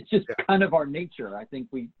 it's just kind of our nature. I think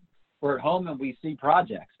we're at home and we see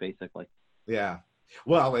projects basically. Yeah.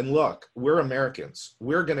 Well, and look, we're Americans.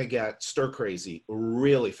 We're going to get stir crazy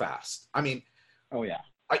really fast. I mean, oh yeah.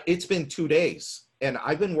 It's been 2 days, and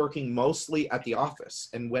I've been working mostly at the office.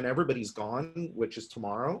 And when everybody's gone, which is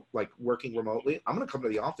tomorrow, like working remotely, I'm going to come to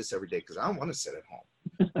the office every day because I don't want to sit at home.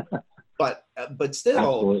 But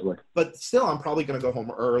still, I'm probably going to go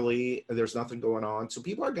home early. There's nothing going on. So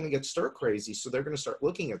people are going to get stir crazy. So they're going to start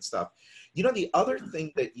looking at stuff. You know, the other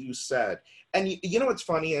thing that you said, and you know what's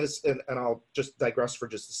funny is, and I'll just digress for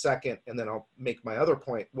just a second, and then I'll make my other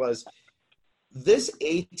point, was this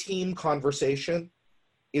A-team conversation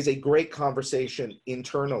is a great conversation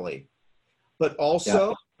internally. But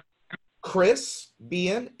also, Chris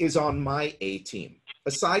Bean is on my A-team.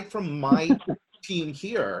 Aside from my team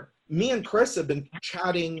here, me and Chris have been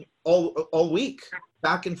chatting all week,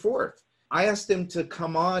 back and forth. I asked him to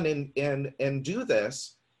come on and do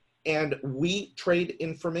this, and we trade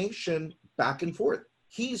information back and forth.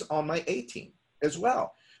 He's on my A team as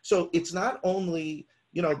well. So it's not only,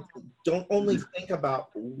 you know, don't only think about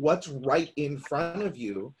what's right in front of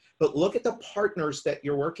you, but look at the partners that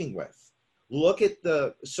you're working with. Look at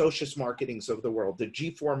the Socius Marketings of the world, the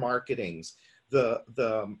G4 Marketings,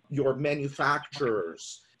 your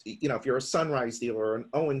manufacturers. You know, if you're a Sunrise dealer or an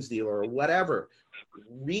Owens dealer or whatever,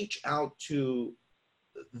 reach out to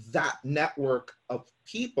that network of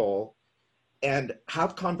people and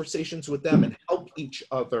have conversations with them and help each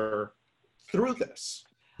other through this.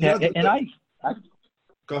 If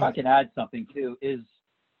I can add something too, is,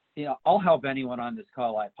 you know, I'll help anyone on this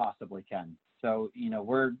call I possibly can. So, you know,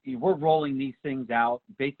 we're rolling these things out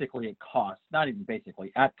basically at cost, not even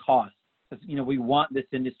basically, at cost. You know, we want this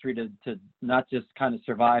industry to not just kind of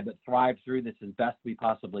survive, but thrive through this as best we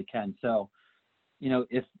possibly can. So, you know,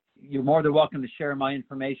 if you're more than welcome to share my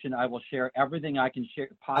information, I will share everything I can share,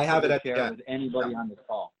 share with anybody on this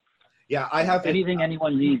call. Yeah, I have anything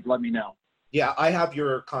anyone needs, let me know. Yeah, I have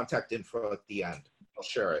your contact info at the end. I'll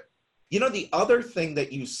share it. You know, the other thing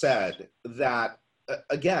that you said that,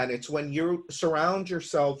 again, it's when you surround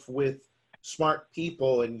yourself with smart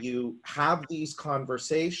people and you have these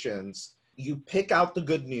conversations, you pick out the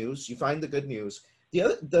good news, you find the good news.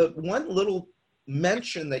 The one little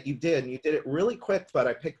mention that you did, and you did it really quick, but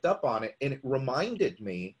I picked up on it, and it reminded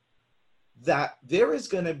me that there is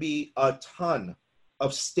going to be a ton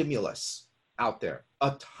of stimulus out there.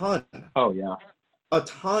 A ton. Oh, yeah. A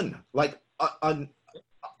ton. Like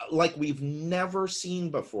we've never seen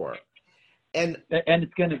before. And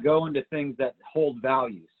it's going to go into things that hold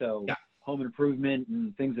value. So home improvement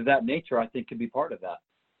and things of that nature, I think, could be part of that.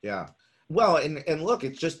 Yeah. Well, and look,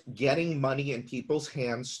 it's just getting money in people's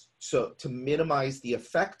hands so to minimize the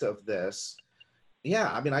effect of this. Yeah,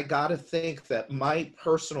 I mean, I got to think that my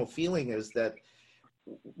personal feeling is that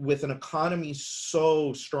with an economy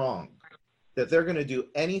so strong, that they're going to do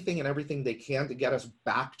anything and everything they can to get us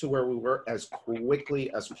back to where we were as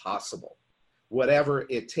quickly as possible, whatever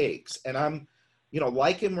it takes. And I'm, you know,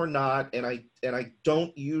 like him or not, and I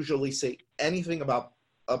don't usually say anything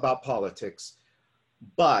about politics,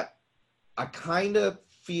 but I kind of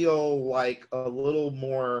feel like a little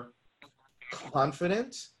more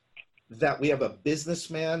confident that we have a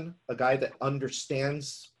businessman, a guy that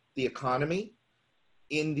understands the economy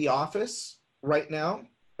in the office right now.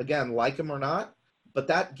 Again, like him or not, but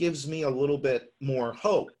that gives me a little bit more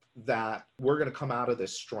hope that we're going to come out of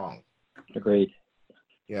this strong. Agreed.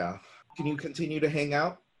 Yeah. Can you continue to hang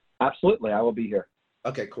out? Absolutely. I will be here.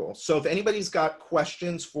 Okay, cool. So if anybody's got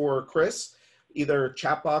questions for Chris, either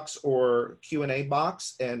chat box or Q&A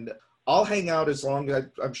box, and I'll hang out as long as,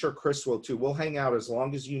 I'm sure Chris will too. We'll hang out as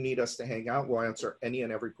long as you need us to hang out. We'll answer any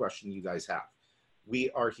and every question you guys have. We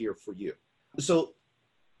are here for you. So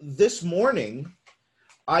this morning,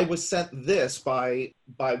 I was sent this by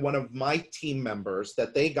one of my team members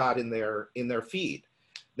that they got in their feed.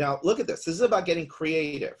 Now, look at this. This is about getting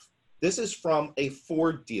creative. This is from a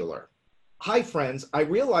Ford dealer. Hi, friends. I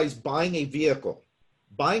realize buying a vehicle,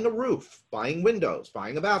 buying a roof, buying windows,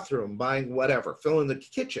 buying a bathroom, buying whatever, fill in the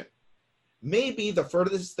kitchen, may be the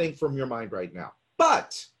furthest thing from your mind right now.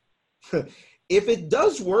 But if it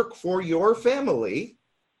does work for your family,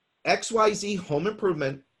 XYZ Home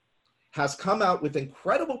Improvement has come out with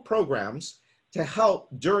incredible programs to help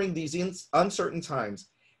during these uncertain times,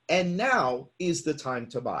 and now is the time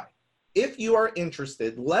to buy. If you are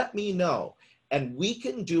interested, let me know, and we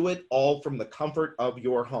can do it all from the comfort of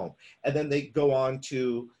your home. And then they go on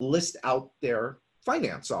to list out their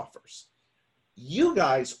finance offers. You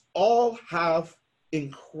guys all have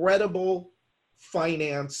incredible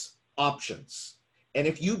finance options. And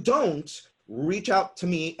if you don't, reach out to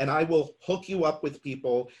me and I will hook you up with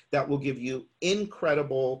people that will give you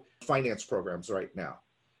incredible finance programs right now.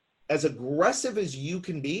 As aggressive as you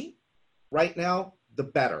can be right now, the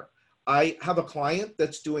better. I have a client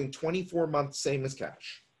that's doing 24 months same as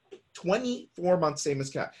cash. 24 months same as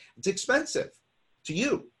cash. It's expensive to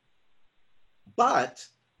you. But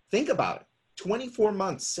think about it. 24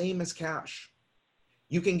 months same as cash.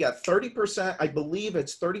 You can get 30%, I believe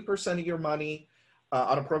it's 30% of your money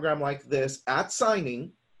on a program like this at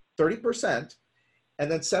signing, 30%,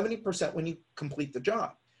 and then 70% when you complete the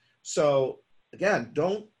job. So again,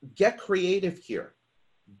 don't get creative here.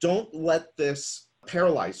 Don't let this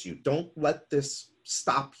paralyze you. Don't let this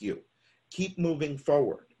stop you. Keep moving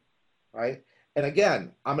forward, right? And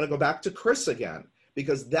again, I'm going to go back to Chris again,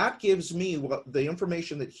 because that gives me the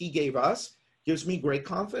information that he gave us gives me great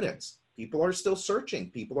confidence. People are still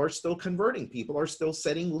searching. People are still converting. People are still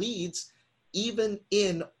setting leads, even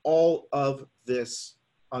in all of this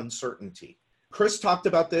uncertainty. Chris talked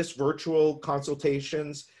about this, virtual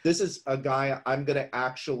consultations. This is a guy I'm going to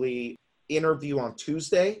actually interview on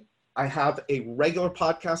Tuesday. I have a regular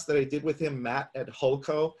podcast that I did with him, Matt at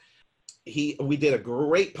Hulco. We did a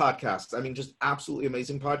great podcast. I mean, just absolutely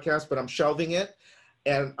amazing podcast, but I'm shelving it.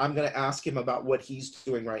 And I'm going to ask him about what he's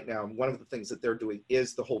doing right now. And one of the things that they're doing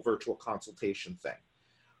is the whole virtual consultation thing.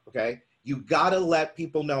 Okay. You got to let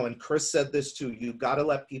people know. And Chris said this too. You got to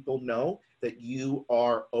let people know that you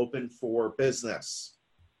are open for business.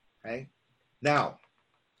 Okay. Now,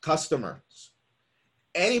 customers,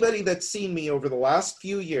 anybody that's seen me over the last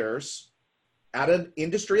few years at an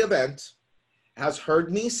industry event has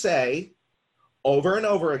heard me say over and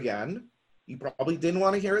over again, you probably didn't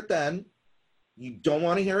want to hear it then. You don't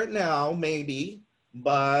want to hear it now, maybe,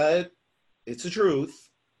 but it's the truth.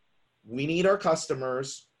 We need our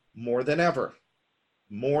customers more than ever,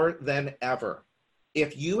 more than ever.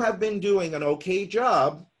 If you have been doing an okay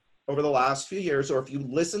job over the last few years, or if you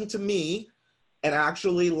listen to me and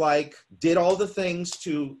actually did all the things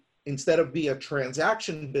to, instead of be a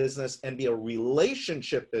transaction business and be a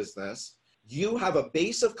relationship business, you have a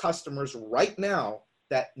base of customers right now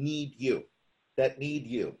that need you,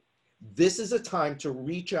 This is a time to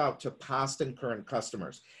reach out to past and current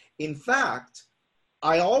customers. In fact,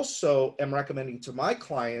 I also am recommending to my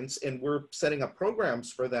clients, and we're setting up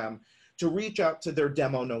programs for them, to reach out to their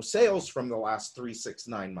demo no sales from the last 3, 6,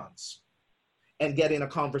 9 months and get in a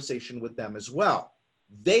conversation with them as well.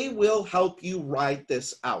 They will help you ride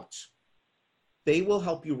this out. They will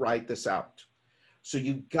help you ride this out. So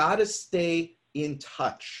you got to stay in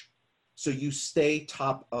touch. So you stay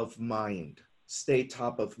top of mind. Stay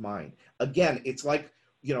top of mind. Again, it's like,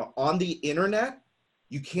 on the internet,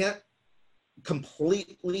 you can't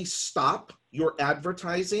completely stop your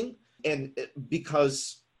advertising and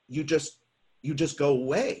because you just go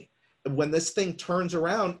away. When this thing turns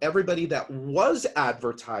around, everybody that was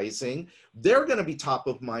advertising, they're going to be top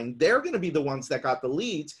of mind. They're going to be the ones that got the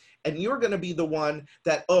leads, and you're going to be the one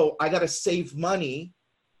that, oh, I got to save money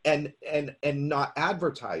and not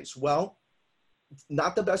advertise. Well,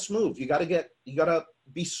 not the best move. You got to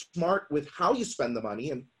be smart with how you spend the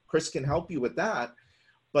money, and Chris can help you with that,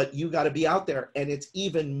 but you got to be out there. And it's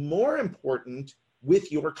even more important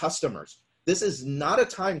with your customers. This is not a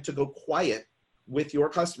time to go quiet with your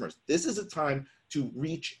customers. This is a time to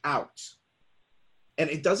reach out. And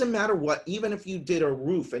it doesn't matter what, even if you did a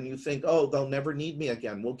roof and you think, oh, they'll never need me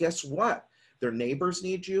again. Well, guess what? Their neighbors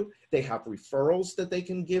need you. They have referrals that they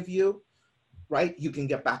can give you, right? You can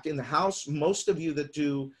get back in the house. Most of you that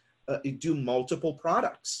do multiple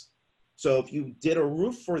products. So if you did a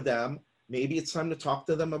roof for them, maybe it's time to talk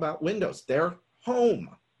to them about windows. They're home,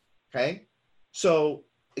 okay? So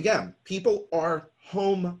again, people are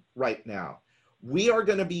home right now. We are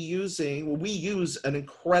going to be we use an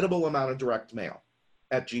incredible amount of direct mail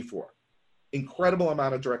at G4. Incredible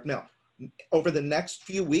amount of direct mail. Over the next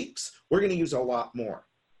few weeks, we're going to use a lot more.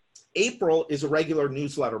 April is a regular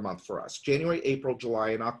newsletter month for us. January, April,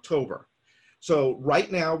 July, and October. So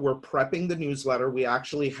right now we're prepping the newsletter. We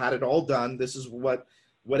actually had it all done. This is what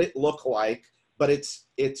it looked like, but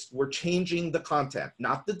we're changing the content,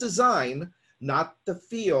 not the design, not the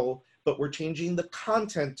feel, but we're changing the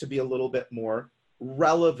content to be a little bit more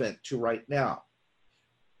relevant to right now.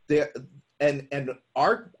 And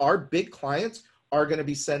our big clients are going to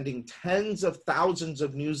be sending tens of thousands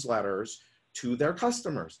of newsletters to their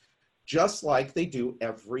customers, just like they do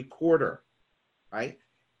every quarter, right?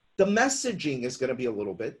 The messaging is going to be a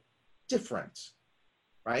little bit different,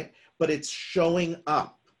 right? But it's showing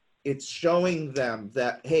up. It's showing them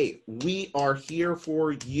that, hey, we are here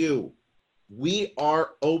for you. We are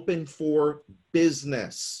open for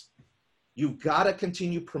business. You've got to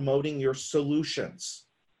continue promoting your solutions,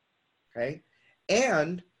 okay?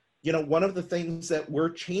 And, one of the things that we're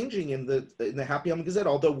changing in the Happy Home Gazette,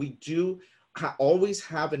 although we do always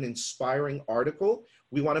have an inspiring article,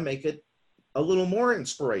 we want to make it a little more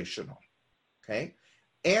inspirational, okay?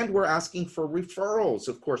 And we're asking for referrals.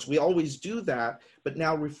 Of course, we always do that, but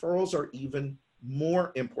now referrals are even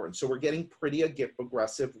more important. So we're getting pretty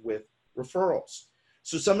aggressive with referrals.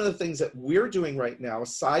 So some of the things that we're doing right now,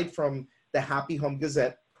 aside from the Happy Home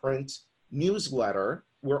Gazette print newsletter,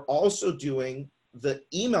 we're also doing the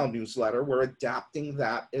email newsletter. We're adapting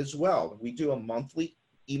that as well. We do a monthly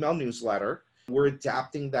email newsletter. We're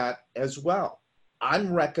adapting that as well.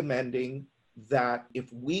 I'm recommending that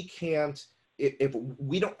if we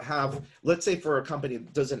don't have, let's say for a company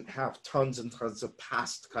that doesn't have tons and tons of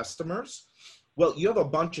past customers, well, you have a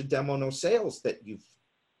bunch of demo no sales that you've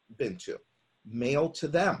been to. Mail to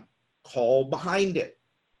them, call behind it,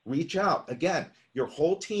 reach out. Again, your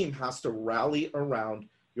whole team has to rally around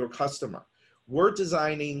your customer. We're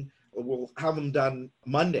designing, we'll have them done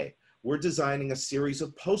Monday. We're designing a series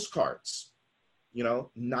of postcards. You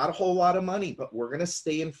know, not a whole lot of money, but we're going to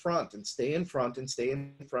stay in front and stay in front and stay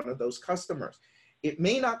in front of those customers. It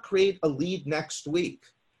may not create a lead next week,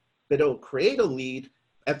 but it'll create a lead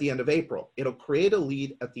at the end of April. It'll create a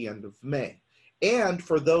lead at the end of May. And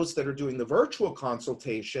for those that are doing the virtual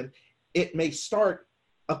consultation, it may start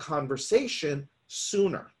a conversation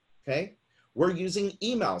sooner, okay? We're using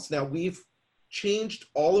emails. Now, we've changed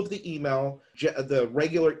all of the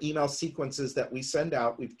regular email sequences that we send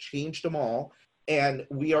out. We've changed them all. And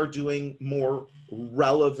we are doing more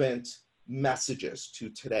relevant messages to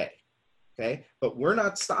today, okay? But we're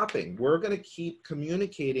not stopping. We're going to keep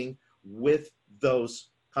communicating with those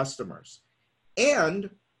customers. And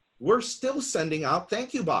we're still sending out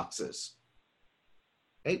thank you boxes.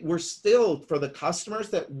 Okay? We're still, for the customers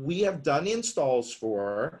that we have done installs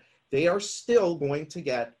for, they are still going to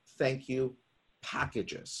get thank you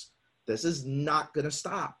packages. This is not going to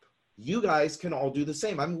stop. You guys can all do the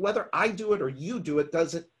same. I mean, whether I do it or you do it,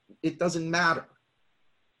 it doesn't matter.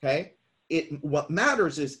 Okay? What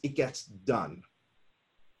matters is it gets done.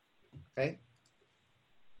 Okay?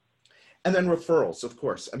 And then referrals, of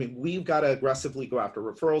course. I mean, we've got to aggressively go after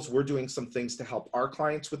referrals. We're doing some things to help our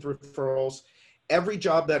clients with referrals. Every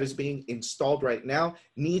job that is being installed right now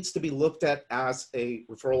needs to be looked at as a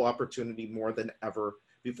referral opportunity more than ever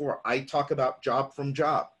before. I talk about job from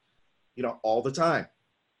job, you know, all the time.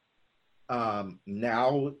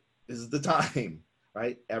 Now is the time,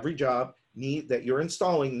 right? Every job that you're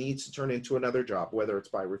installing needs to turn into another job, whether it's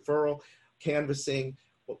by referral, canvassing,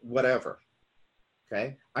 whatever.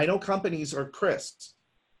 Okay. I know companies are Chris.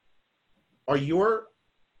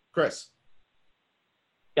 Chris?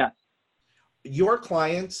 Yes. Your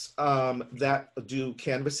clients that do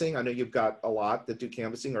canvassing, I know you've got a lot that do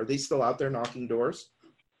canvassing. Are they still out there knocking doors?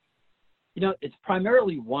 You know, it's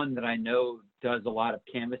primarily one that I know does a lot of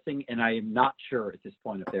canvassing, and I am not sure at this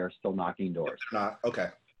point if they are still knocking doors. Not okay.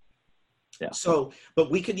 Yeah. So, but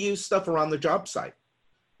we could use stuff around the job site.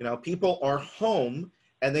 You know, people are home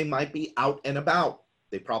and they might be out and about.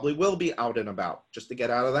 They probably will be out and about just to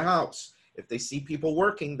get out of the house. If they see people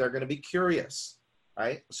working, they're going to be curious,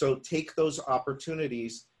 right? So take those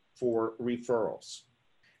opportunities for referrals.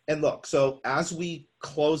 And look, so as we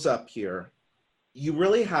close up here, you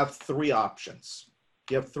really have three options.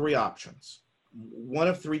 You have three options. One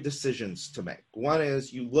of three decisions to make. One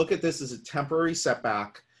is you look at this as a temporary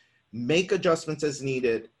setback, make adjustments as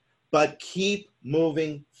needed, but keep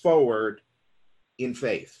moving forward in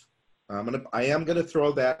faith. I am gonna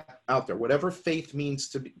throw that out there, whatever faith means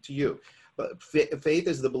to you. But faith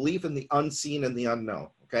is the belief in the unseen and the unknown,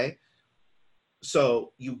 okay?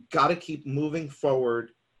 So you gotta keep moving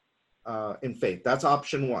forward in faith. That's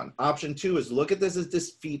option one. Option two is look at this as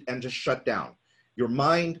defeat and just shut down. Your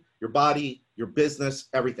mind, your body, your business,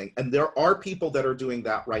 everything. And there are people that are doing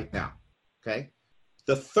that right now, okay?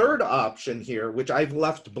 The third option here, which I've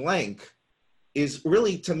left blank, is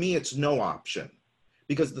really, to me, it's no option.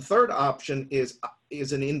 Because the third option is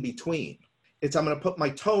an in-between. It's I'm going to put my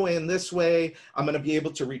toe in this way. I'm going to be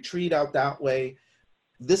able to retreat out that way.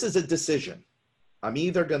 This is a decision. I'm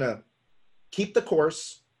either going to keep the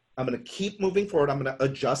course. I'm going to keep moving forward. I'm going to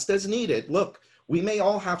adjust as needed. Look, we may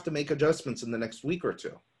all have to make adjustments in the next week or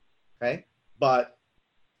two, okay? But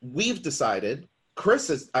we've decided,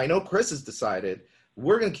 I know Chris has decided,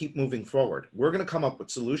 we're going to keep moving forward. We're going to come up with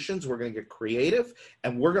solutions. We're going to get creative,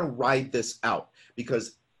 and we're going to ride this out.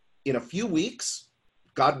 Because in a few weeks,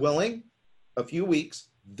 God willing, a few weeks,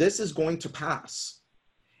 this is going to pass.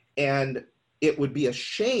 And it would be a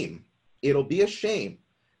shame. It'll be a shame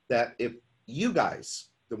that if you guys,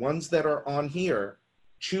 the ones that are on here,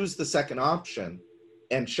 choose the second option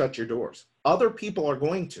and shut your doors. Other people are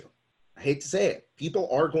going to. I hate to say it. People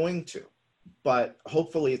are going to. But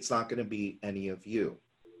hopefully it's not going to be any of you.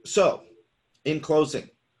 So In closing,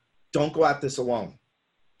 don't go at this alone.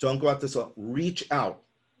 Don't go at this alone. Reach out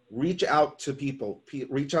to people,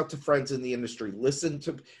 reach out to friends in the industry. Listen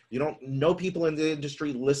to, you don't know people in the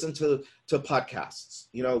industry, listen to podcasts,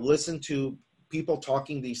 listen to people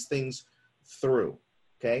talking these things through.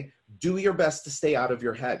 Okay. Do your best to stay out of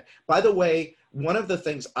your head. By the way, one of the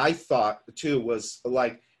things I thought too was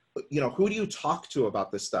like, who do you talk to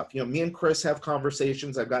about this stuff? Me and Chris have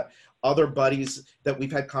conversations. I've got other buddies that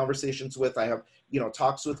we've had conversations with. I have,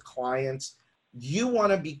 talks with clients. You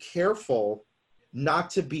want to be careful not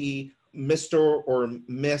to be Mr. or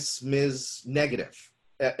Ms. Negative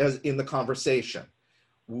as in the conversation.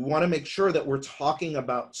 We want to make sure that we're talking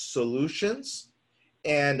about solutions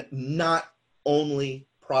and not only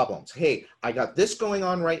problems. Hey, I got this going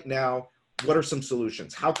on right now. What are some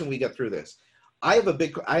solutions? How can we get through this? I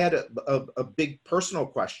had a big personal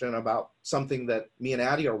question about something that me and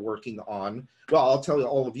Addie are working on. Well, I'll tell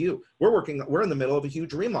all of you, we're in the middle of a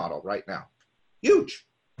huge remodel right now. Huge.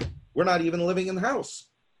 We're not even living in the house.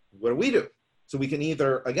 What do we do? So we can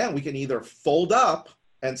either fold up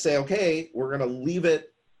and say, okay, we're going to leave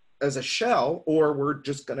it as a shell, or we're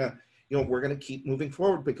just going to, we're going to keep moving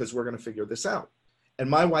forward because we're going to figure this out. And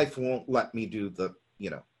my wife won't let me do the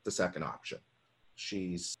second option.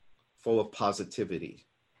 She's full of positivity,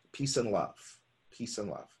 peace and love.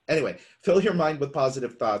 Anyway, fill your mind with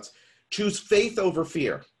positive thoughts. Choose faith over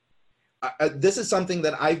fear. This is something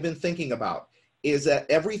that I've been thinking about, is that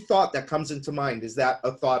every thought that comes into mind, is that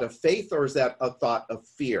a thought of faith or is that a thought of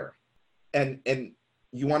fear? And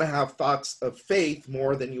you want to have thoughts of faith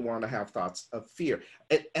more than you want to have thoughts of fear.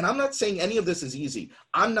 And I'm not saying any of this is easy.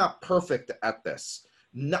 I'm not perfect at this,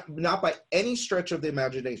 not by any stretch of the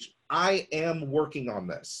imagination. I am working on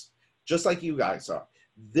this, just like you guys are.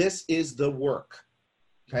 This is the work.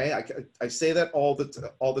 Okay, I say that all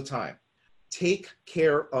the time. Take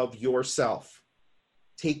care of yourself.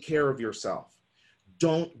 Take care of yourself.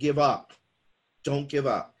 Don't give up. Don't give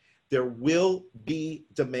up. There will be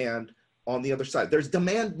demand on the other side. There's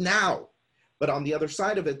demand now, but on the other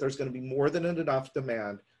side of it, there's going to be more than enough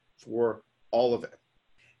demand for all of it.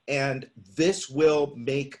 And this will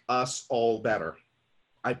make us all better.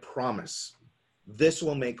 I promise. This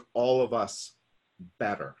will make all of us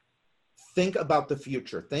better. Think about the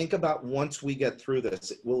future. Think about once we get through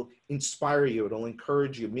this. It will inspire you. It'll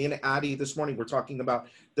encourage you. Me and Addie this morning, we're talking about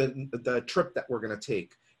the trip that we're going to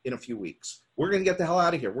take in a few weeks. We're going to get the hell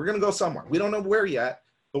out of here. We're going to go somewhere. We don't know where yet,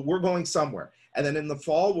 but we're going somewhere. And then in the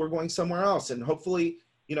fall, we're going somewhere else. And hopefully,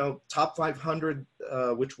 Top 500,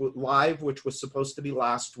 which was supposed to be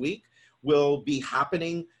last week, will be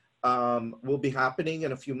happening. Will be happening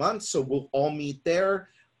in a few months. So we'll all meet there.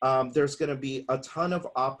 There's going to be a ton of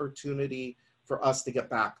opportunity for us to get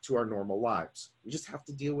back to our normal lives. We just have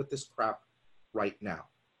to deal with this crap right now.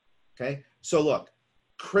 Okay. So look,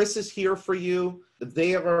 Chris is here for you.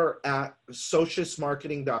 They are at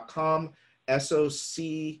sociusmarketing.com,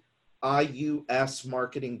 SOCIUS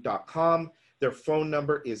marketing.com. Their phone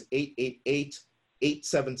number is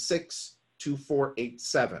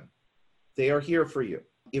 888-876-2487. They are here for you.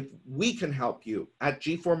 If we can help you at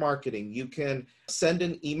G4 Marketing, you can send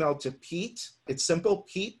an email to Pete. It's simple,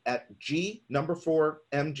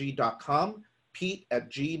 Pete@G4MG.com,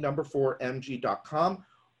 Pete@G4MG.com,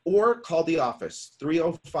 or call the office,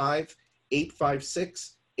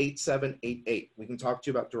 305-856-8788. We can talk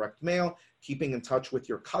to you about direct mail, keeping in touch with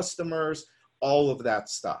your customers, all of that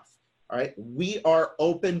stuff. All right. We are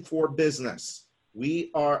open for business.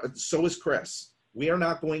 So is Chris. We are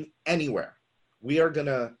not going anywhere. We are going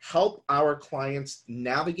to help our clients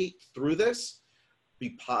navigate through this,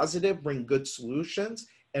 be positive, bring good solutions,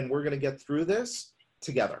 and we're going to get through this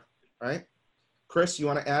together, right? Chris, you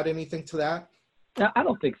want to add anything to that? No, I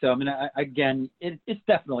don't think so. I mean, it's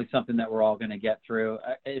definitely something that we're all going to get through.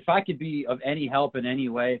 If I could be of any help in any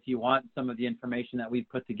way, if you want some of the information that we've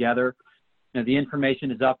put together, the information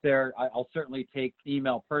is up there. I'll certainly take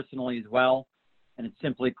email personally as well. And it's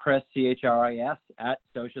simply Chris, CHRIS,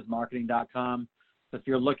 @sociusmarketing.com. So if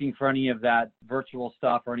you're looking for any of that virtual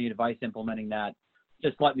stuff or any advice implementing that,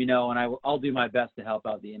 just let me know, and I'll do my best to help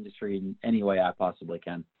out the industry in any way I possibly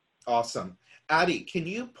can. Awesome. Addie, can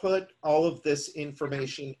you put all of this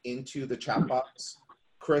information into the chat box?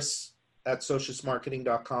 Chris at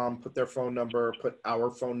sociusmarketing.com, put their phone number, put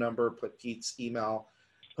our phone number, put Pete's email,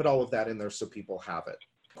 put all of that in there so people have it.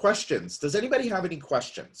 Questions. Does anybody have any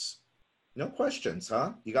questions? No questions,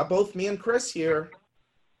 huh? You got both me and Chris here.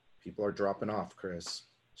 People are dropping off, Chris.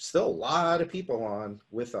 Still a lot of people on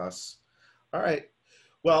with us. All right.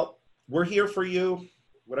 Well, we're here for you.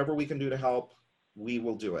 Whatever we can do to help, we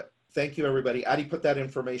will do it. Thank you, everybody. Addie put that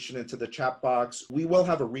information into the chat box. We will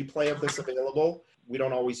have a replay of this available. We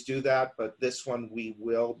don't always do that, but this one we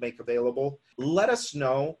will make available. Let us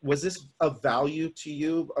know, was this of value to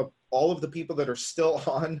you, of all of the people that are still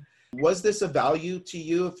on? Was this a value to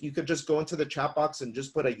you? If you could just go into the chat box and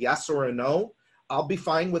just put a yes or a no. I'll be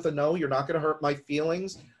fine with a no. You're not going to hurt my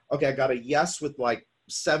feelings. Okay, I got a yes with like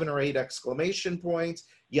 7 or 8 exclamation points.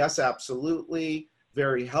 Yes, absolutely.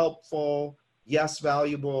 Very helpful. Yes,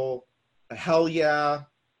 valuable. Hell yeah.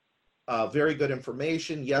 Very good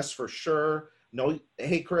information. Yes, for sure. No,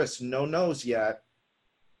 hey, Chris, no no's yet.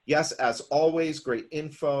 Yes, as always, great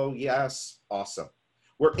info. Yes, awesome.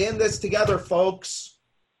 We're in this together, folks.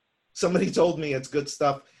 Somebody told me it's good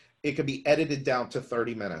stuff. It could be edited down to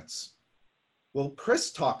 30 minutes. Well,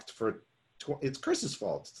 Chris talked for, it's Chris's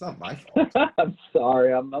fault. It's not my fault. I'm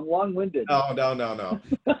sorry. I'm long-winded. No.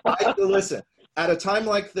 Listen, at a time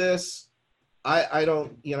like this, I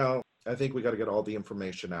don't, I think we got to get all the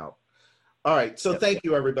information out. All right. So thank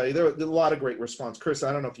you, everybody. There were a lot of great response. Chris,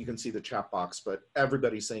 I don't know if you can see the chat box, but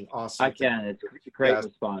everybody's saying awesome. I can. It's a great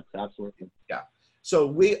response. Absolutely. Yeah. So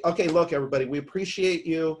look, everybody, we appreciate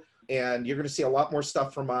you, and you're going to see a lot more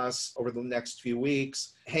stuff from us over the next few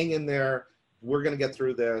weeks. Hang in there. We're going to get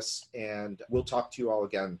through this, and we'll talk to you all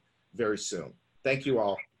again very soon. Thank you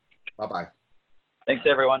all. Bye-bye. Thanks,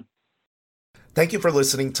 everyone. Thank you for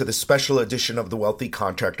listening to this special edition of the Wealthy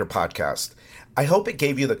Contractor Podcast. I hope it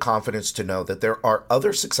gave you the confidence to know that there are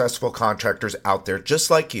other successful contractors out there just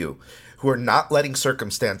like you who are not letting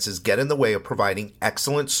circumstances get in the way of providing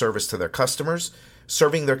excellent service to their customers,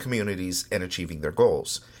 serving their communities, and achieving their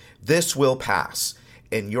goals. This will pass,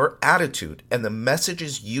 and your attitude and the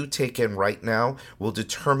messages you take in right now will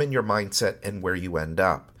determine your mindset and where you end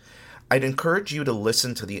up. I'd encourage you to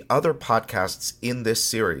listen to the other podcasts in this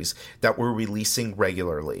series that we're releasing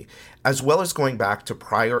regularly, as well as going back to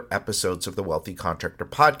prior episodes of the Wealthy Contractor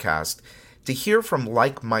Podcast to hear from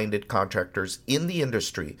like-minded contractors in the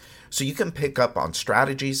industry so you can pick up on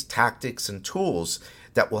strategies, tactics, and tools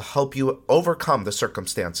that will help you overcome the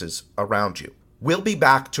circumstances around you. We'll be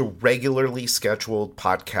back to regularly scheduled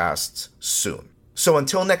podcasts soon. So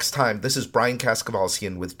until next time, this is Brian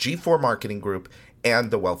Kaskavalciyan with G4 Marketing Group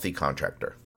and the Wealthy Contractor.